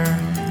here,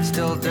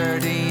 still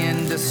dirty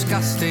and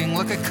disgusting.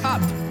 Look, a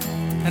cup,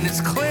 and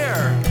it's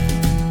clear.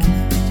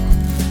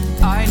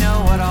 I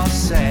know what I'll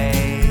say.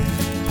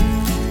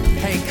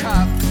 Hey,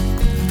 cup,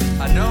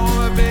 I know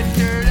I'm a bit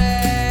dirty,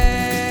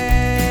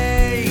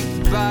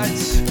 but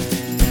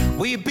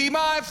will you be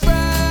my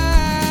friend?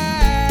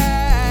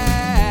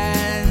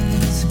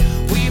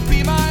 Will you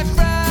be my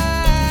friend?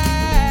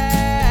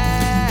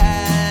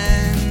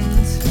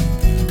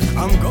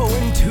 I'm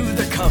going to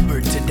the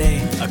cupboard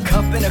today. A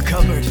cup in a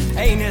cupboard,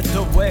 ain't it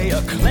the way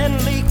a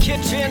cleanly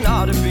kitchen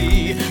ought to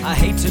be? I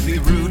hate to be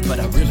rude, but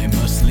I really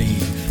must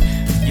leave.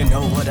 You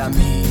know what I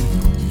mean?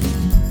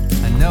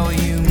 I know what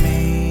you mean.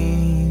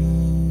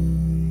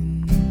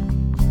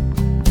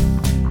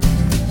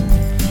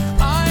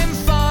 I'm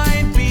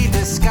fine, be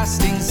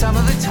disgusting some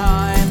of the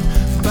time,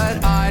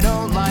 but I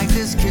don't like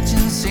this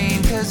kitchen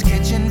scene, 'cause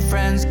kitchen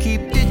friends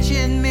keep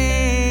ditching me.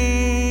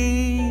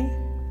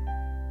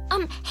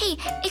 Hey,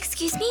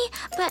 excuse me,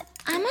 but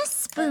I'm a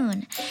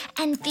spoon,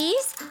 and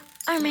these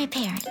are my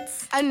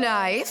parents. A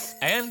knife?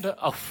 And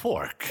a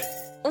fork.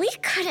 We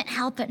couldn't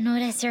help but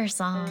notice your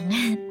song.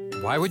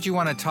 Why would you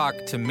want to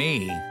talk to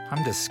me?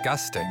 I'm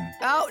disgusting.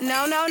 Oh,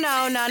 no,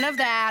 none of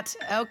that.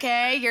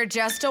 Okay, you're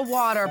just a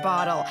water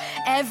bottle.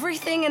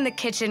 Everything in the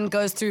kitchen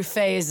goes through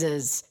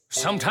phases.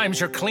 Sometimes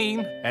you're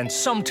clean, and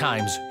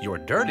sometimes you're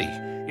dirty.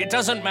 It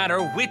doesn't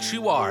matter which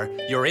you are,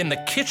 you're in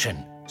the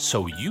kitchen,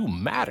 so you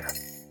matter.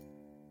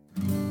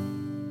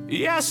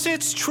 Yes,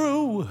 it's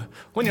true.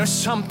 When you're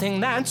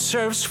something that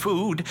serves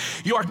food,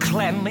 your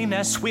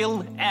cleanliness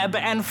will ebb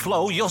and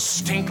flow. You'll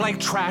stink like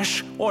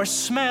trash or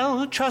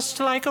smell just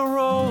like a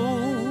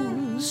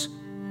rose.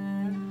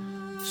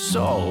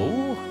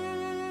 So,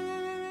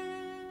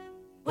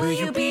 will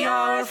you be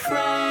our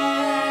friend?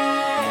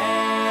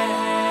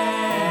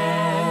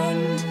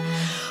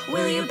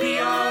 Will you be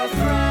our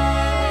friend?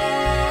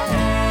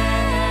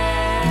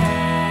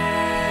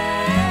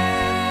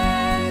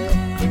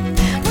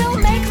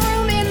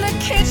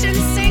 Kitchen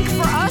sink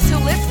for us who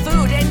lift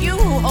food and you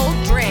who hold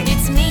drink.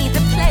 It's me,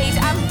 the plate,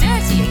 I'm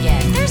dirty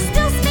again. There's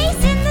still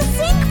space in the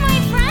sink, my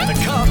friend. The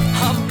cup,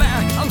 I'm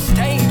back, I'm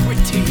stained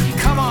with tea.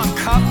 Come on,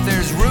 cup,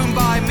 there's room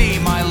by me.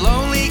 My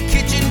lonely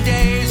kitchen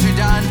days are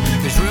done.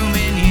 There's room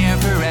in here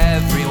for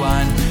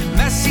everyone.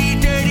 Messy,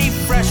 dirty,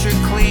 fresh or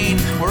clean,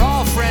 we're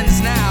all friends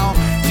now.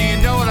 Do you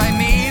know what I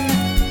mean?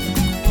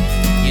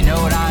 You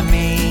know what I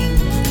mean?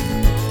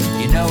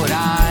 You know what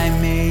I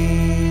mean?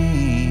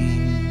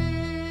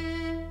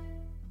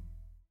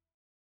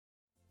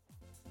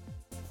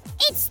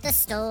 It's the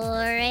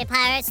Story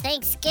Pirates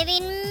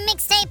Thanksgiving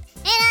Mixtape,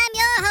 and I'm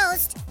your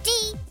host,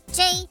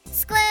 DJ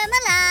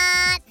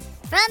Squirmalot.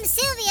 From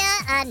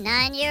Sylvia, a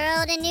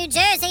 9-year-old in New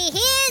Jersey,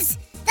 here's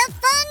the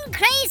Fun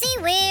Crazy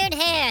Weird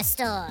Hair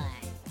Store.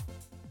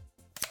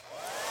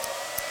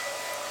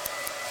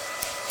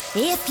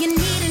 If you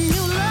need a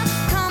new look,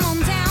 come on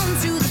down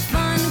to the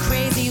Fun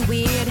Crazy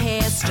Weird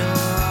Hair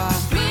Store.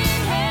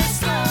 Weird Hair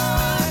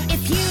Store.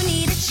 If you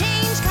need a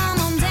change, come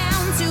on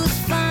down to the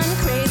Fun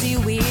Crazy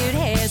Weird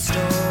Hair Store.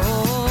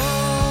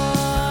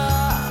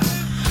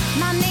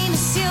 My name is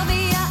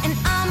Sylvia and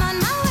I'm on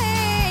my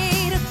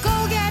way to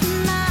go get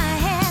my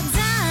hair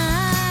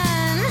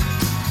done.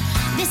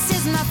 This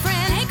is my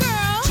friend, hey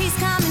girl, she's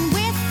coming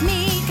with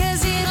me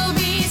 'cause it'll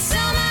be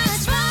so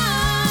much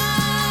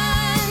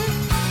fun.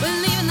 We're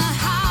leaving the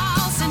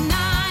house at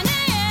 9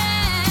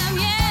 a.m.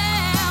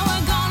 Yeah,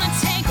 we're gonna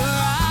take a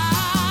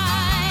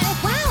ride. Oh,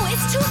 wow,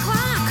 it's 2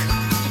 o'clock.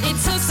 It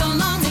took so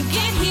long to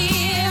get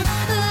here.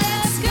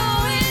 Let's go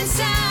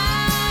inside.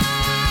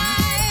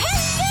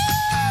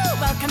 Hello!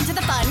 Welcome to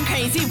the Fun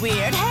Crazy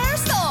Weird Hair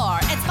Store.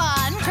 It's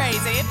fun,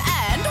 crazy,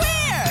 and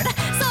weird.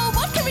 So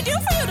what can we do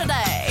for you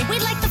today?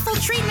 We'd like the full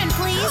treatment,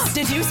 please.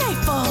 Did you say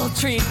full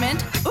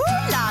treatment? Ooh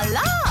la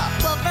la.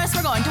 Well, first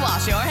we're going to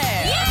wash your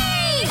hair.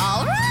 Yay!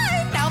 All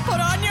right, now put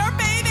on your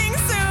bathing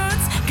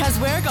suits, 'cause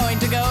we're going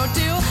to go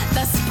to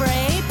the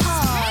spray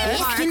park.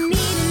 If you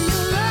need a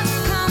new look,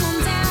 come on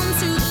down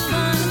to the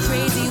Fun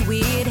Crazy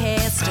Weird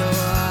Hair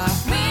Store.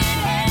 Weird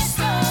Hair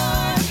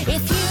Store.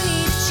 If you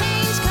need a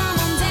change, come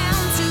on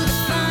down to the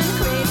Fun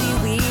Crazy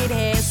Weird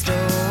Hair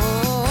Store.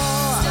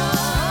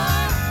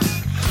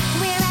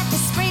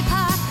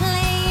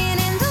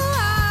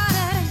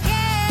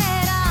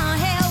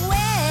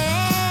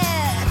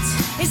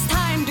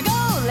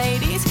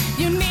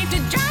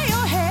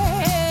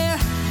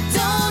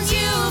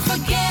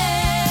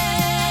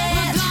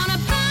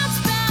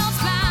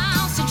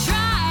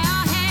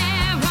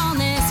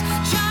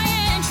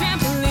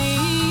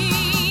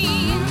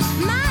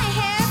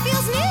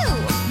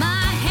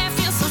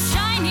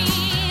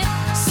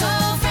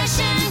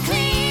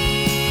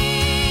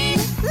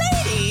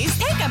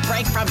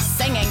 from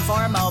singing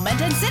for a moment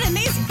and sit in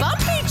these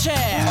bumpy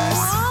chairs.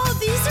 Oh,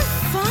 these are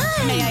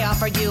fun. May I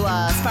offer you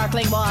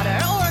sparkling water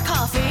or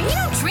coffee? We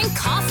don't drink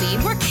coffee.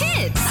 We're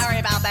kids. Sorry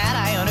about that.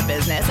 I own a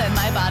business and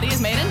my body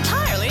is made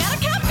entirely out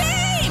of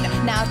caffeine.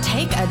 Now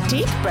take a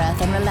deep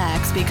breath and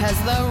relax because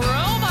the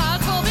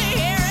robots will be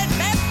here in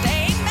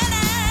 15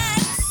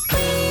 minutes.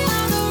 We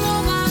are the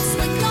robots.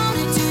 We're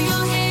gonna do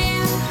your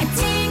hair and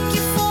take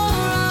you for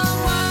a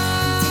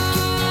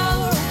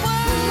while.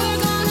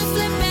 We're gonna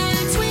flip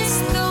and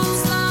twist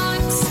those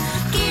locks,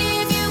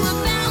 give you a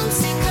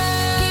bouncy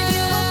curl.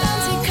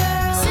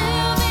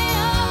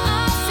 Sylvia,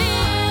 I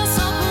feel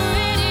so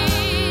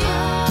pretty.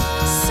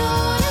 So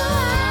do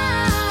I.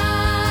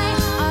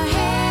 Our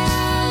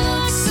hair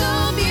looks so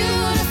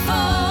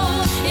beautiful.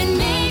 It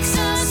makes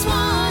us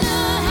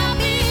wanna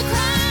happy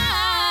cry.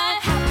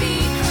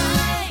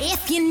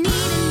 If you need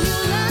a new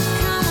look,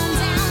 come on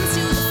down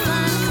to the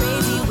fun,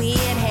 crazy,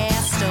 weird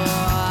hair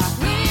store.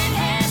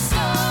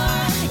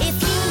 If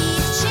you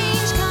need a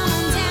change, come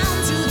on down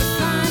to the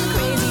fun,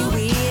 crazy,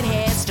 weird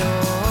hair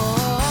store.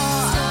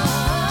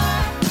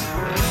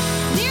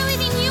 They're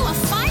leaving you a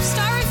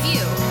 5-star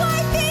review. Why,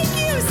 thank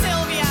you,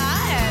 Sylvia.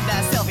 And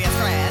Sylvia's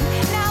friend.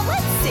 Now,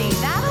 let's see.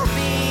 That'll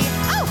be,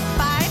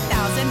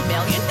 $5,000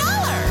 million.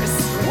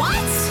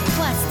 What?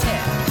 Plus 10.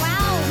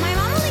 Wow, my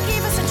mom only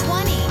gave us a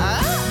 20.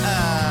 Uh-oh.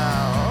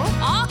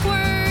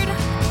 Awkward.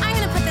 I'm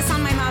gonna put this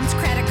on my mom's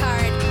credit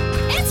card.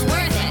 It's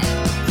worth it.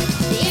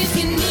 If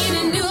you need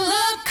a new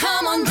look,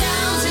 come on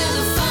down to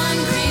the fun,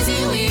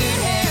 crazy, weird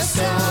hair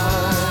store.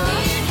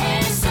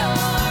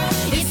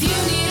 If you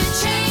need a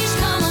change,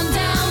 come on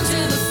down to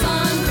the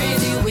fun,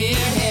 crazy, weird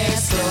hair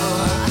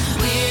store.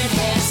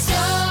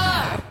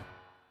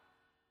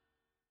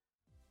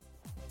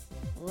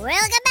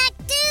 Welcome back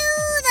to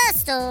the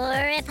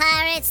Story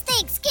Pirates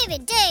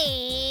Thanksgiving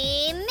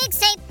Day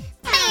mixtape.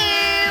 Bow,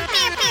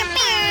 bow, bow,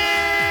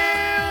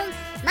 bow.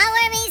 My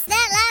wormies,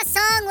 that last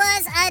song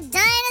was A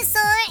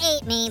Dinosaur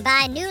Ate Me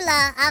by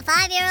Nuala, a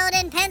 5-year-old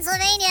in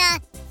Pennsylvania.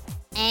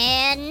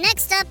 And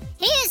next up,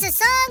 here's a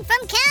song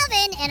from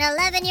Calvin, an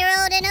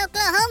 11-year-old in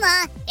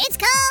Oklahoma. It's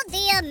called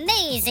The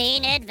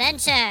Amazing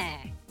Adventure.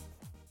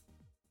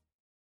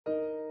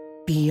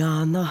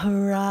 Beyond the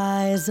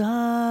horizon.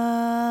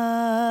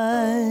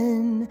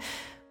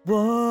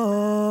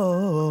 Whoa.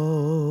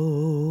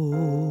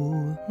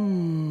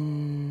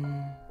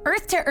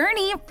 Earth to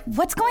Ernie,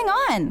 what's going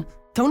on?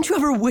 Don't you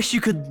ever wish you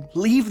could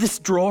leave this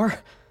drawer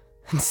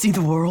and see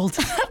the world?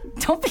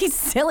 Don't be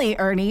silly,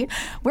 Ernie.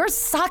 We're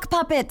sock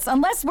puppets.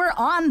 Unless we're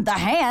on the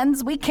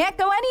hands, we can't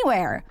go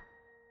anywhere.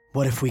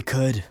 What if we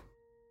could?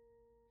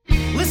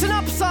 Listen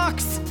up,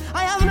 socks!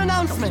 I have an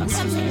announcement.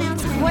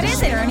 What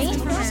is it, Ernie?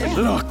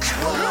 Look.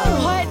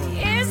 What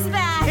is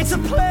that? It's a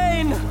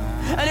plane!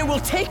 And it will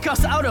take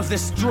us out of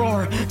this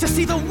drawer to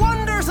see the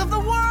wonders of the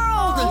world!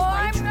 Oh,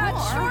 I'm not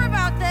sure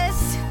about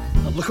this.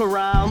 Look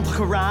around, look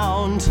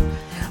around.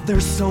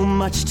 There's so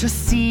much to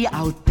see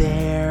out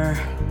there.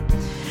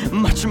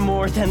 Much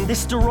more than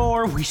this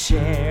drawer we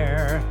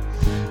share.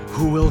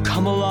 Who will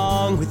come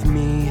along with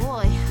me?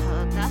 Boy,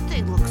 that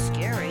thing looks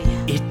scary.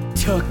 It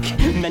took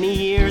many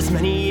years,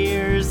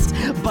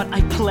 but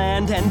I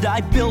planned and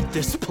I built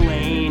this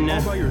plane.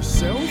 All by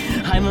yourself?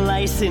 I'm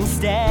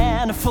licensed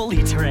and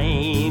fully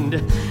trained.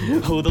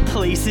 Oh, the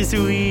places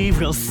we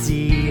will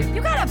see.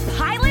 You got a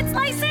pilot's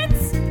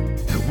license?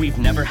 We've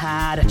never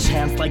had a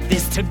chance like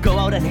this to go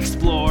out and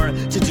explore,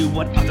 to do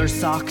what other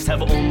socks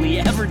have only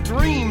ever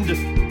dreamed.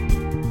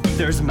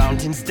 There's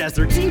mountains,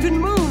 deserts, even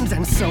moons,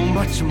 and so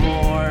much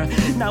more.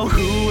 Now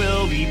who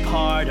will be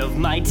part of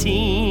my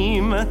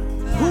team?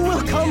 Who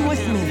will come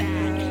with me?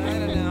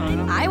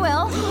 I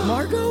will.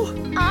 Margot?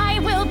 I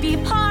will be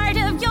part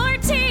of your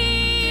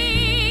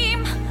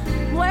team.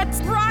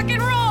 Let's rock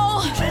and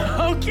roll.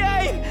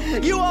 Okay,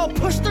 you all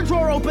push the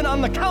drawer open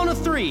on the count of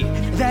 3.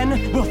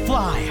 Then we'll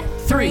fly.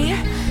 3,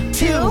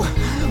 2,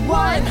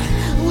 1,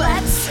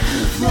 let's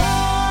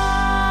fly.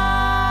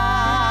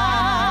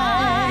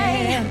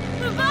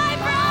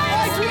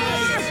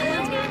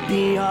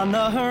 Beyond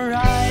the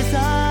horizon.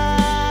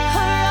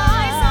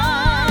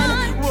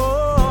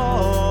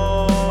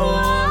 Whoa.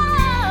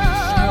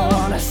 I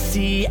wanna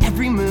see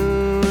every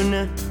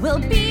moon. We'll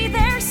be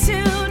there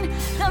soon.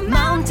 The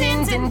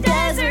mountains and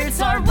deserts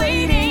are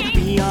waiting.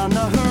 Beyond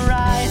the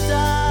horizon.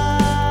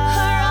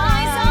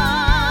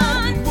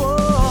 Whoa.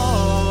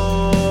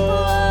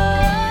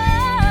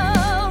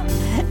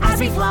 As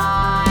we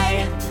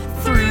fly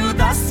through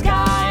the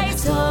sky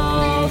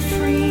so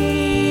free.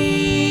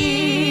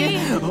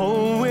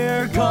 Oh,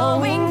 we're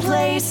going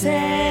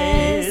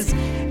places,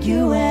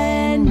 you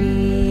and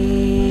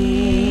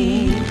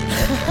me.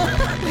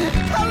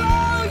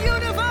 Hello,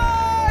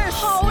 universe!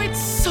 Oh, it's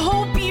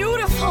so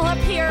beautiful up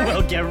here.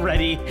 Well, get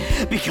ready,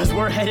 because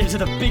we're headed to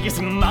the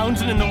biggest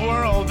mountain in the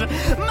world,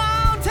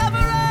 Mount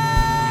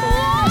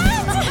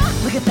Everest!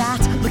 What? Look at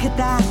that, look at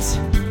that.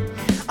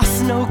 A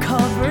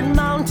snow-covered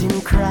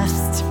mountain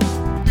crest.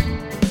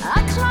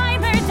 A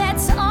climber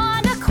that's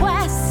on a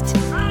quest.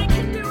 I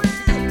can do it.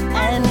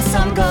 And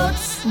some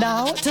goats.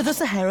 Now to the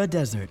Sahara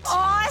Desert.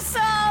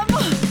 Awesome!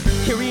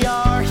 Here we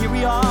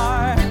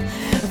are.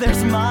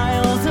 There's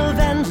miles of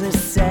endless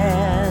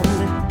sand.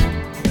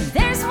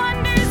 There's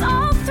wonders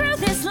all through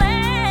this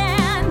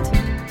land.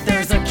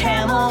 There's a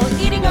camel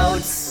eating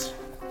oats.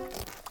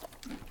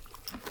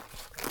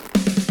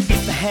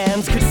 If the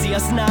hands could see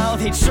us now,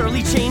 they'd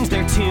surely change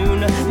their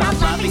tune. Not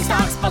laughing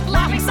stocks, but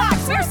laughing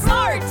socks. We're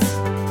smart.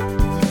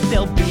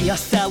 There'll be a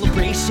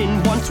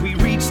celebration once we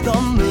reach the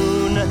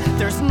moon.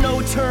 There's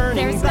no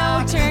turning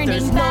back.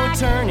 There's no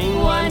turning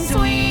once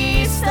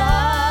we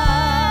start.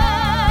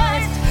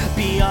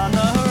 Beyond the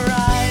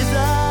horizon.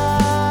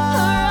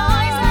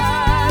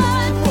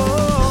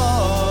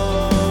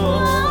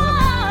 Whoa.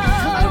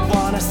 I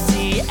wanna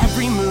see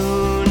every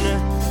moon.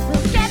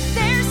 We'll get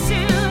there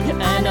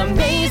soon. An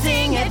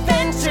amazing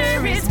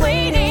adventure is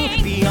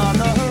waiting beyond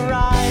the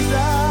horizon.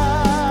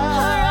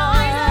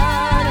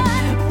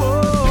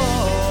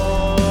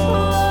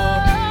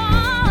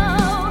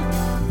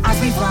 As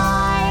we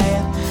fly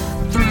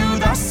through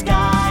the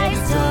sky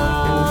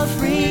so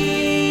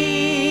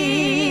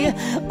free.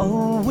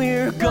 Oh,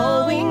 we're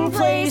going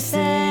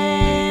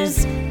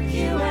places.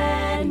 You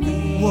and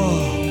me.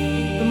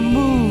 Whoa, the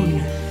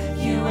moon.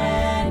 You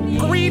and me.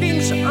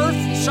 Greetings,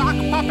 Earth Sock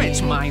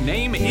Puppets. My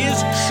name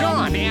is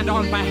Sean, and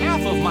on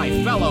behalf of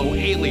my fellow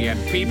alien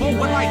people,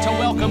 would like to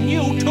welcome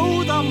you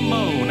to the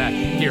moon.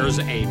 Here's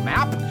a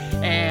map,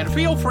 and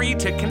feel free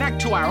to connect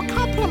to our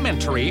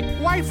complimentary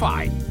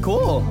Wi-Fi.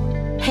 Cool.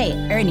 Hey,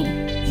 Ernie,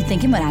 you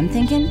thinking what I'm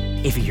thinking?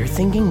 If you're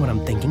thinking what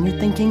I'm thinking you're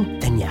thinking,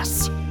 then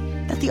yes.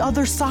 That the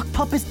other sock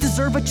puppets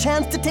deserve a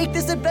chance to take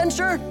this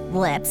adventure?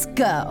 Let's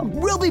go.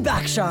 We'll be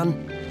back, Sean.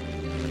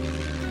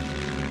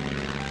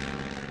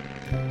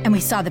 And we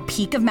saw the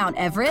peak of Mount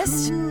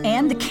Everest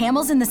and the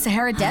camels in the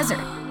Sahara Desert.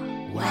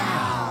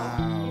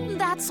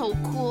 That's so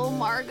cool,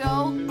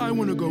 Margot. I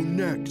want to go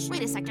next.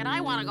 Wait a second, I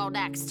want to go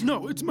next.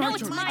 No, it's my No,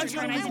 turn. it's my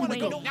turn. I want to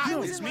go.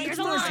 No, it's my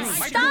turn.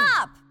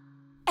 Stop!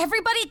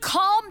 Everybody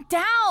calm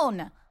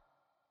down.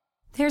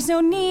 There's no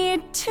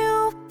need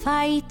to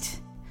fight.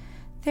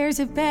 There's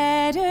a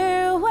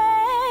better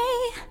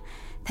way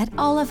that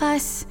all of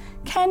us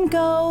can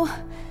go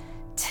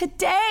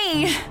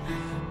today.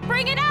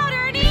 Bring it out,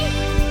 Ernie!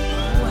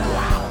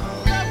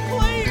 That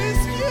plane is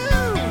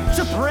huge! It's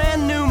a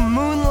brand new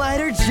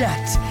Moonlighter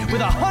jet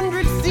with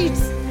 100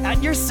 seats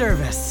at your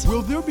service.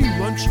 Will there be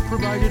lunch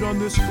provided on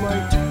this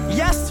flight?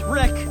 Yes,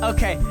 Rick.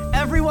 Okay,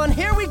 everyone,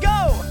 here we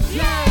go!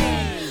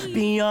 Yay!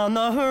 Beyond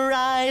the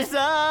horizon.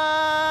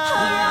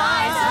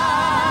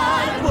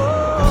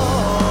 Whoa.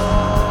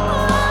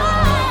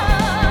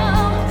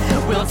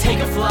 We'll take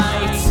a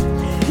flight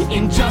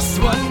in just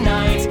one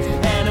night.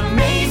 An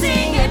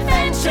amazing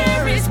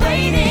adventure is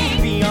waiting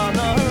beyond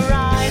the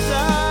horizon.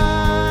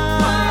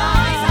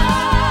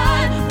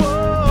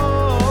 Whoa.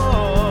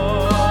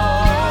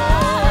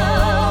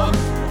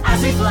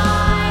 As we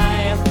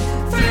fly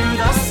through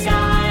the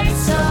sky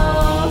so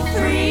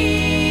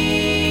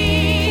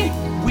free,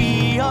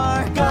 we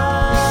are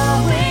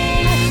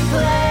going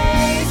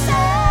places.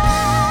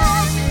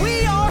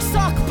 We are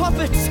sock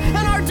puppets,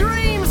 and our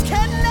dreams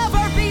can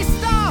never be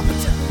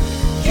stopped.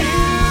 You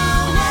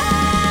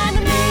and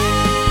me.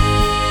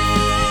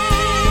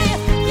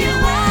 You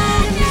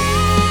and me.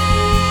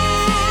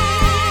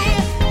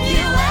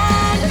 You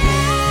and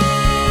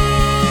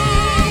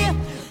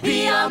me.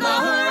 Beyond the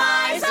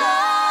horizon.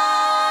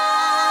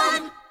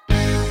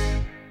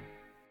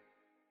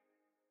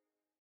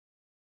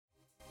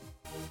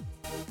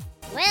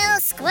 Well,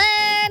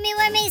 Squirmy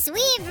Wormies,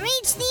 we've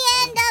reached the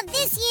end of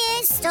this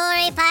year's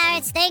Story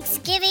Pirates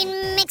Thanksgiving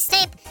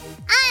mixtape.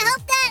 I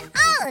hope that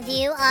all of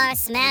you are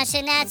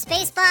smashing that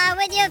spacebar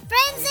with your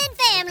friends and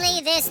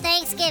family this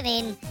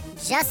Thanksgiving,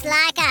 just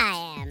like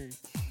I am.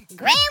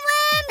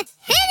 Grandworm,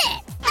 hit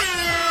it!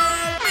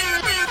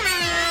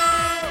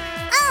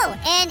 Oh,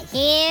 and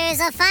here's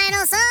a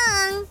final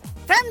song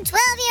from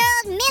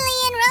 12-year-old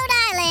Millie in Rhode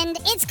Island.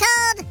 It's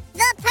called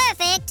The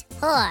Perfect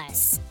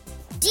Horse.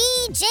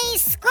 DJ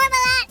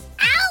Squirmelat,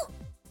 out!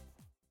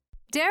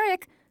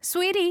 Derek,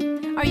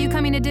 sweetie, are you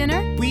coming to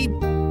dinner? We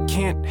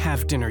can't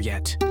have dinner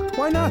yet.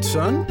 Why not,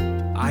 son?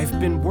 I've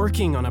been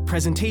working on a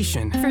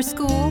presentation. For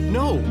school?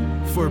 No,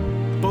 for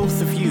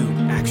both of you,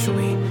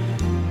 actually.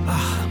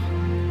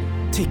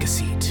 Take a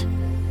seat.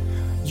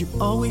 You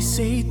always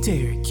say,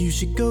 Derek, you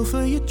should go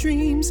for your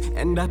dreams.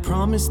 And I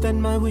promise that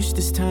my wish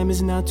this time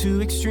is not too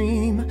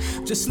extreme.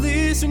 Just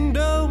listen,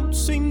 don't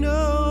say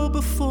no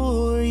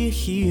before you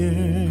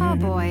hear. Oh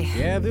boy.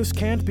 Yeah, this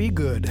can't be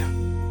good.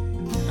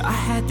 I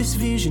had this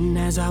vision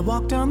as I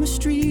walked down the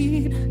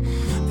street.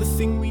 The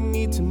thing we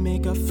need to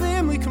make our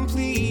family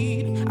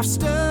complete. I've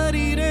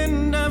studied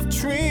and I've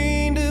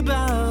trained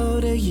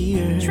about a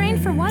year.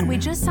 Trained for what? We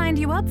just signed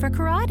you up for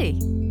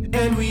karate.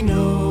 And we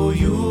know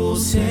you'll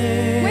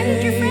say, when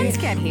did your friends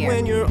get here?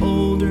 When you're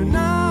older,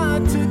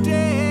 not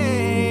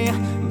today.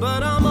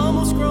 But I'm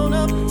almost grown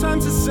up, time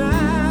to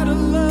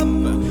saddle up.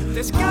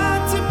 There's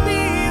got to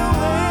be a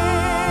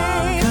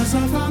way. 'Cause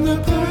I found the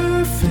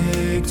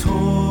perfect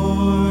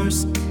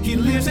horse. He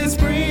lives at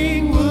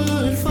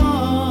Springwood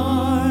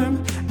Farm.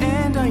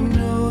 And I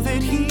know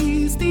that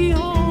he's the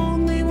only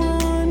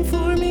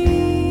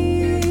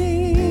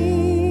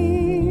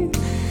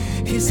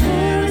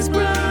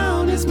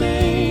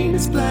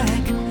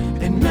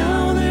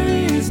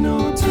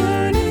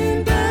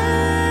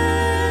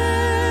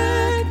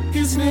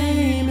His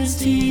name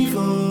is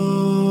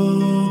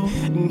TiVo,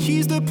 and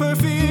he's the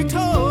perfect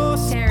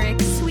host. Derek,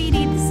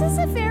 sweetie, this is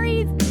a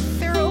very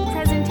thorough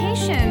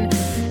presentation.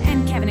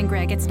 And Kevin and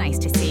Greg, it's nice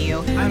to see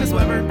you. Hi, Miss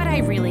Weber. But I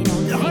really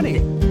don't think... Honey,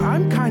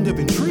 I'm kind of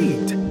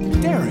intrigued.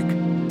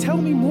 Derek, tell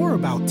me more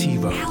about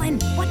TiVo. Alan,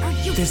 what are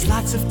you... There's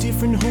lots of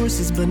different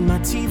horses, but my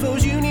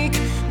TiVo's unique.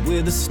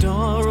 With a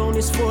star on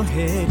his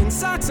forehead and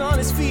socks on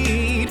his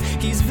feet.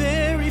 He's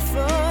very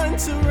fun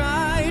to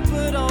ride,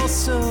 but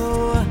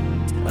also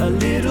a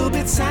little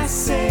bit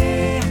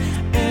sassy.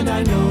 And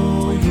I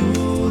know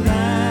you'll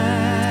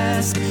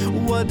ask,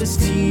 what does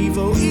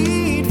TiVo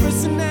eat for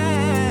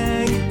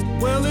snack?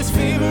 Well, his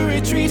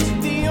favorite treat,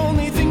 the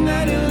only thing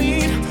that he'll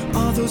eat,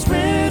 are those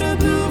red or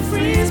blue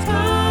freeze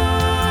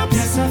pops.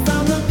 Yes, I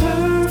found the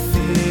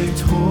perfect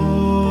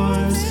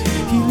horse.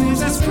 He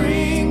lives at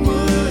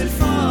Springwood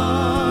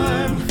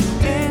Farm,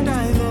 and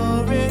I've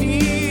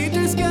already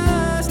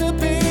discussed a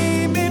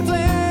payment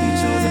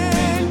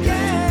plan.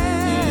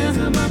 Yeah,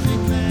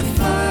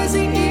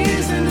 fuzzy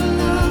ears and a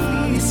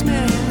lovely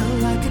smell.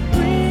 I could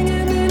bring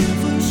him in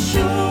for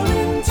show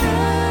and tell.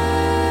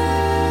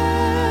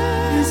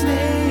 His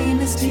name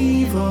is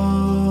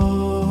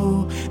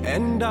TiVo,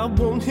 and I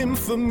want him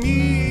for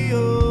me,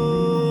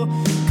 oh,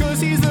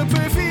 'cause he's the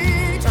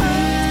perfect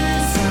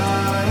horse.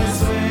 I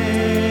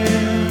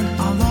swear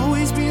I'll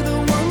always be the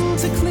one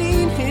to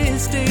clean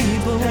his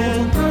stable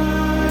and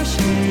brush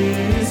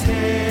his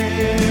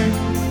hair.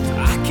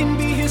 I can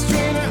be his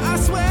trainer, I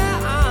swear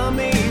I'm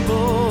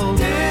able.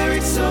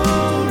 Derek's so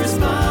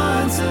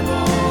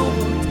responsible.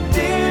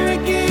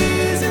 Derek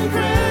is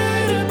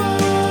incredible.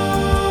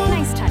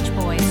 Nice touch,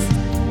 boys.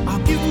 I'll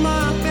give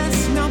my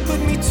best, now put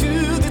me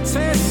to the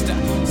test.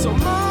 So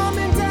Mom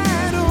and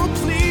Dad, oh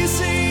please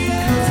say yes.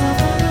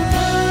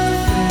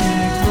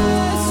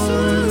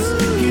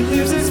 He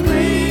lives at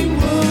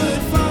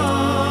Springwood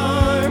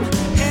Farm,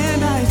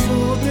 and I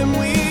told them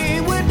we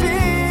would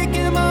pick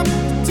him up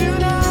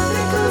tonight.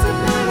 Because at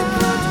 9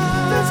 o'clock,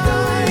 let's go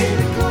 8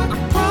 o'clock. I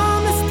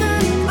promise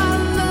them my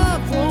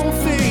love won't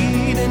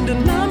fade, and a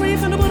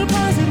non-refundable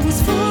deposit was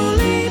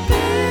fully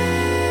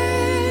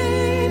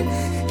paid.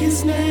 His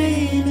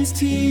name is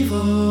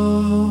TiVo,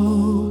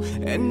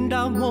 and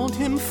I want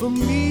him for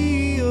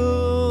me,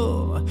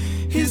 oh.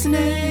 His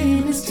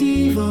name is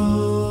TiVo,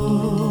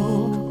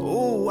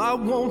 oh, I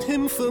want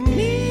him for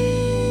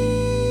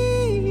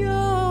me,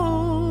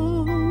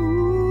 oh,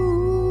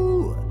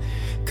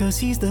 'cause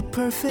he's the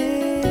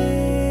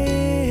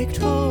perfect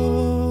horse.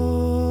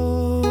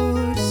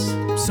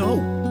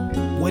 So,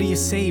 what do you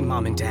say,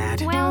 Mom and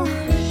Dad? Well,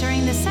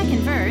 during the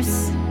second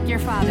verse, your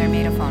father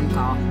made a phone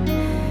call.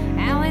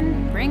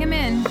 Alan, bring him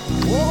in.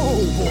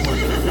 Whoa, boy.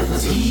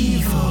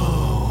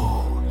 TiVo.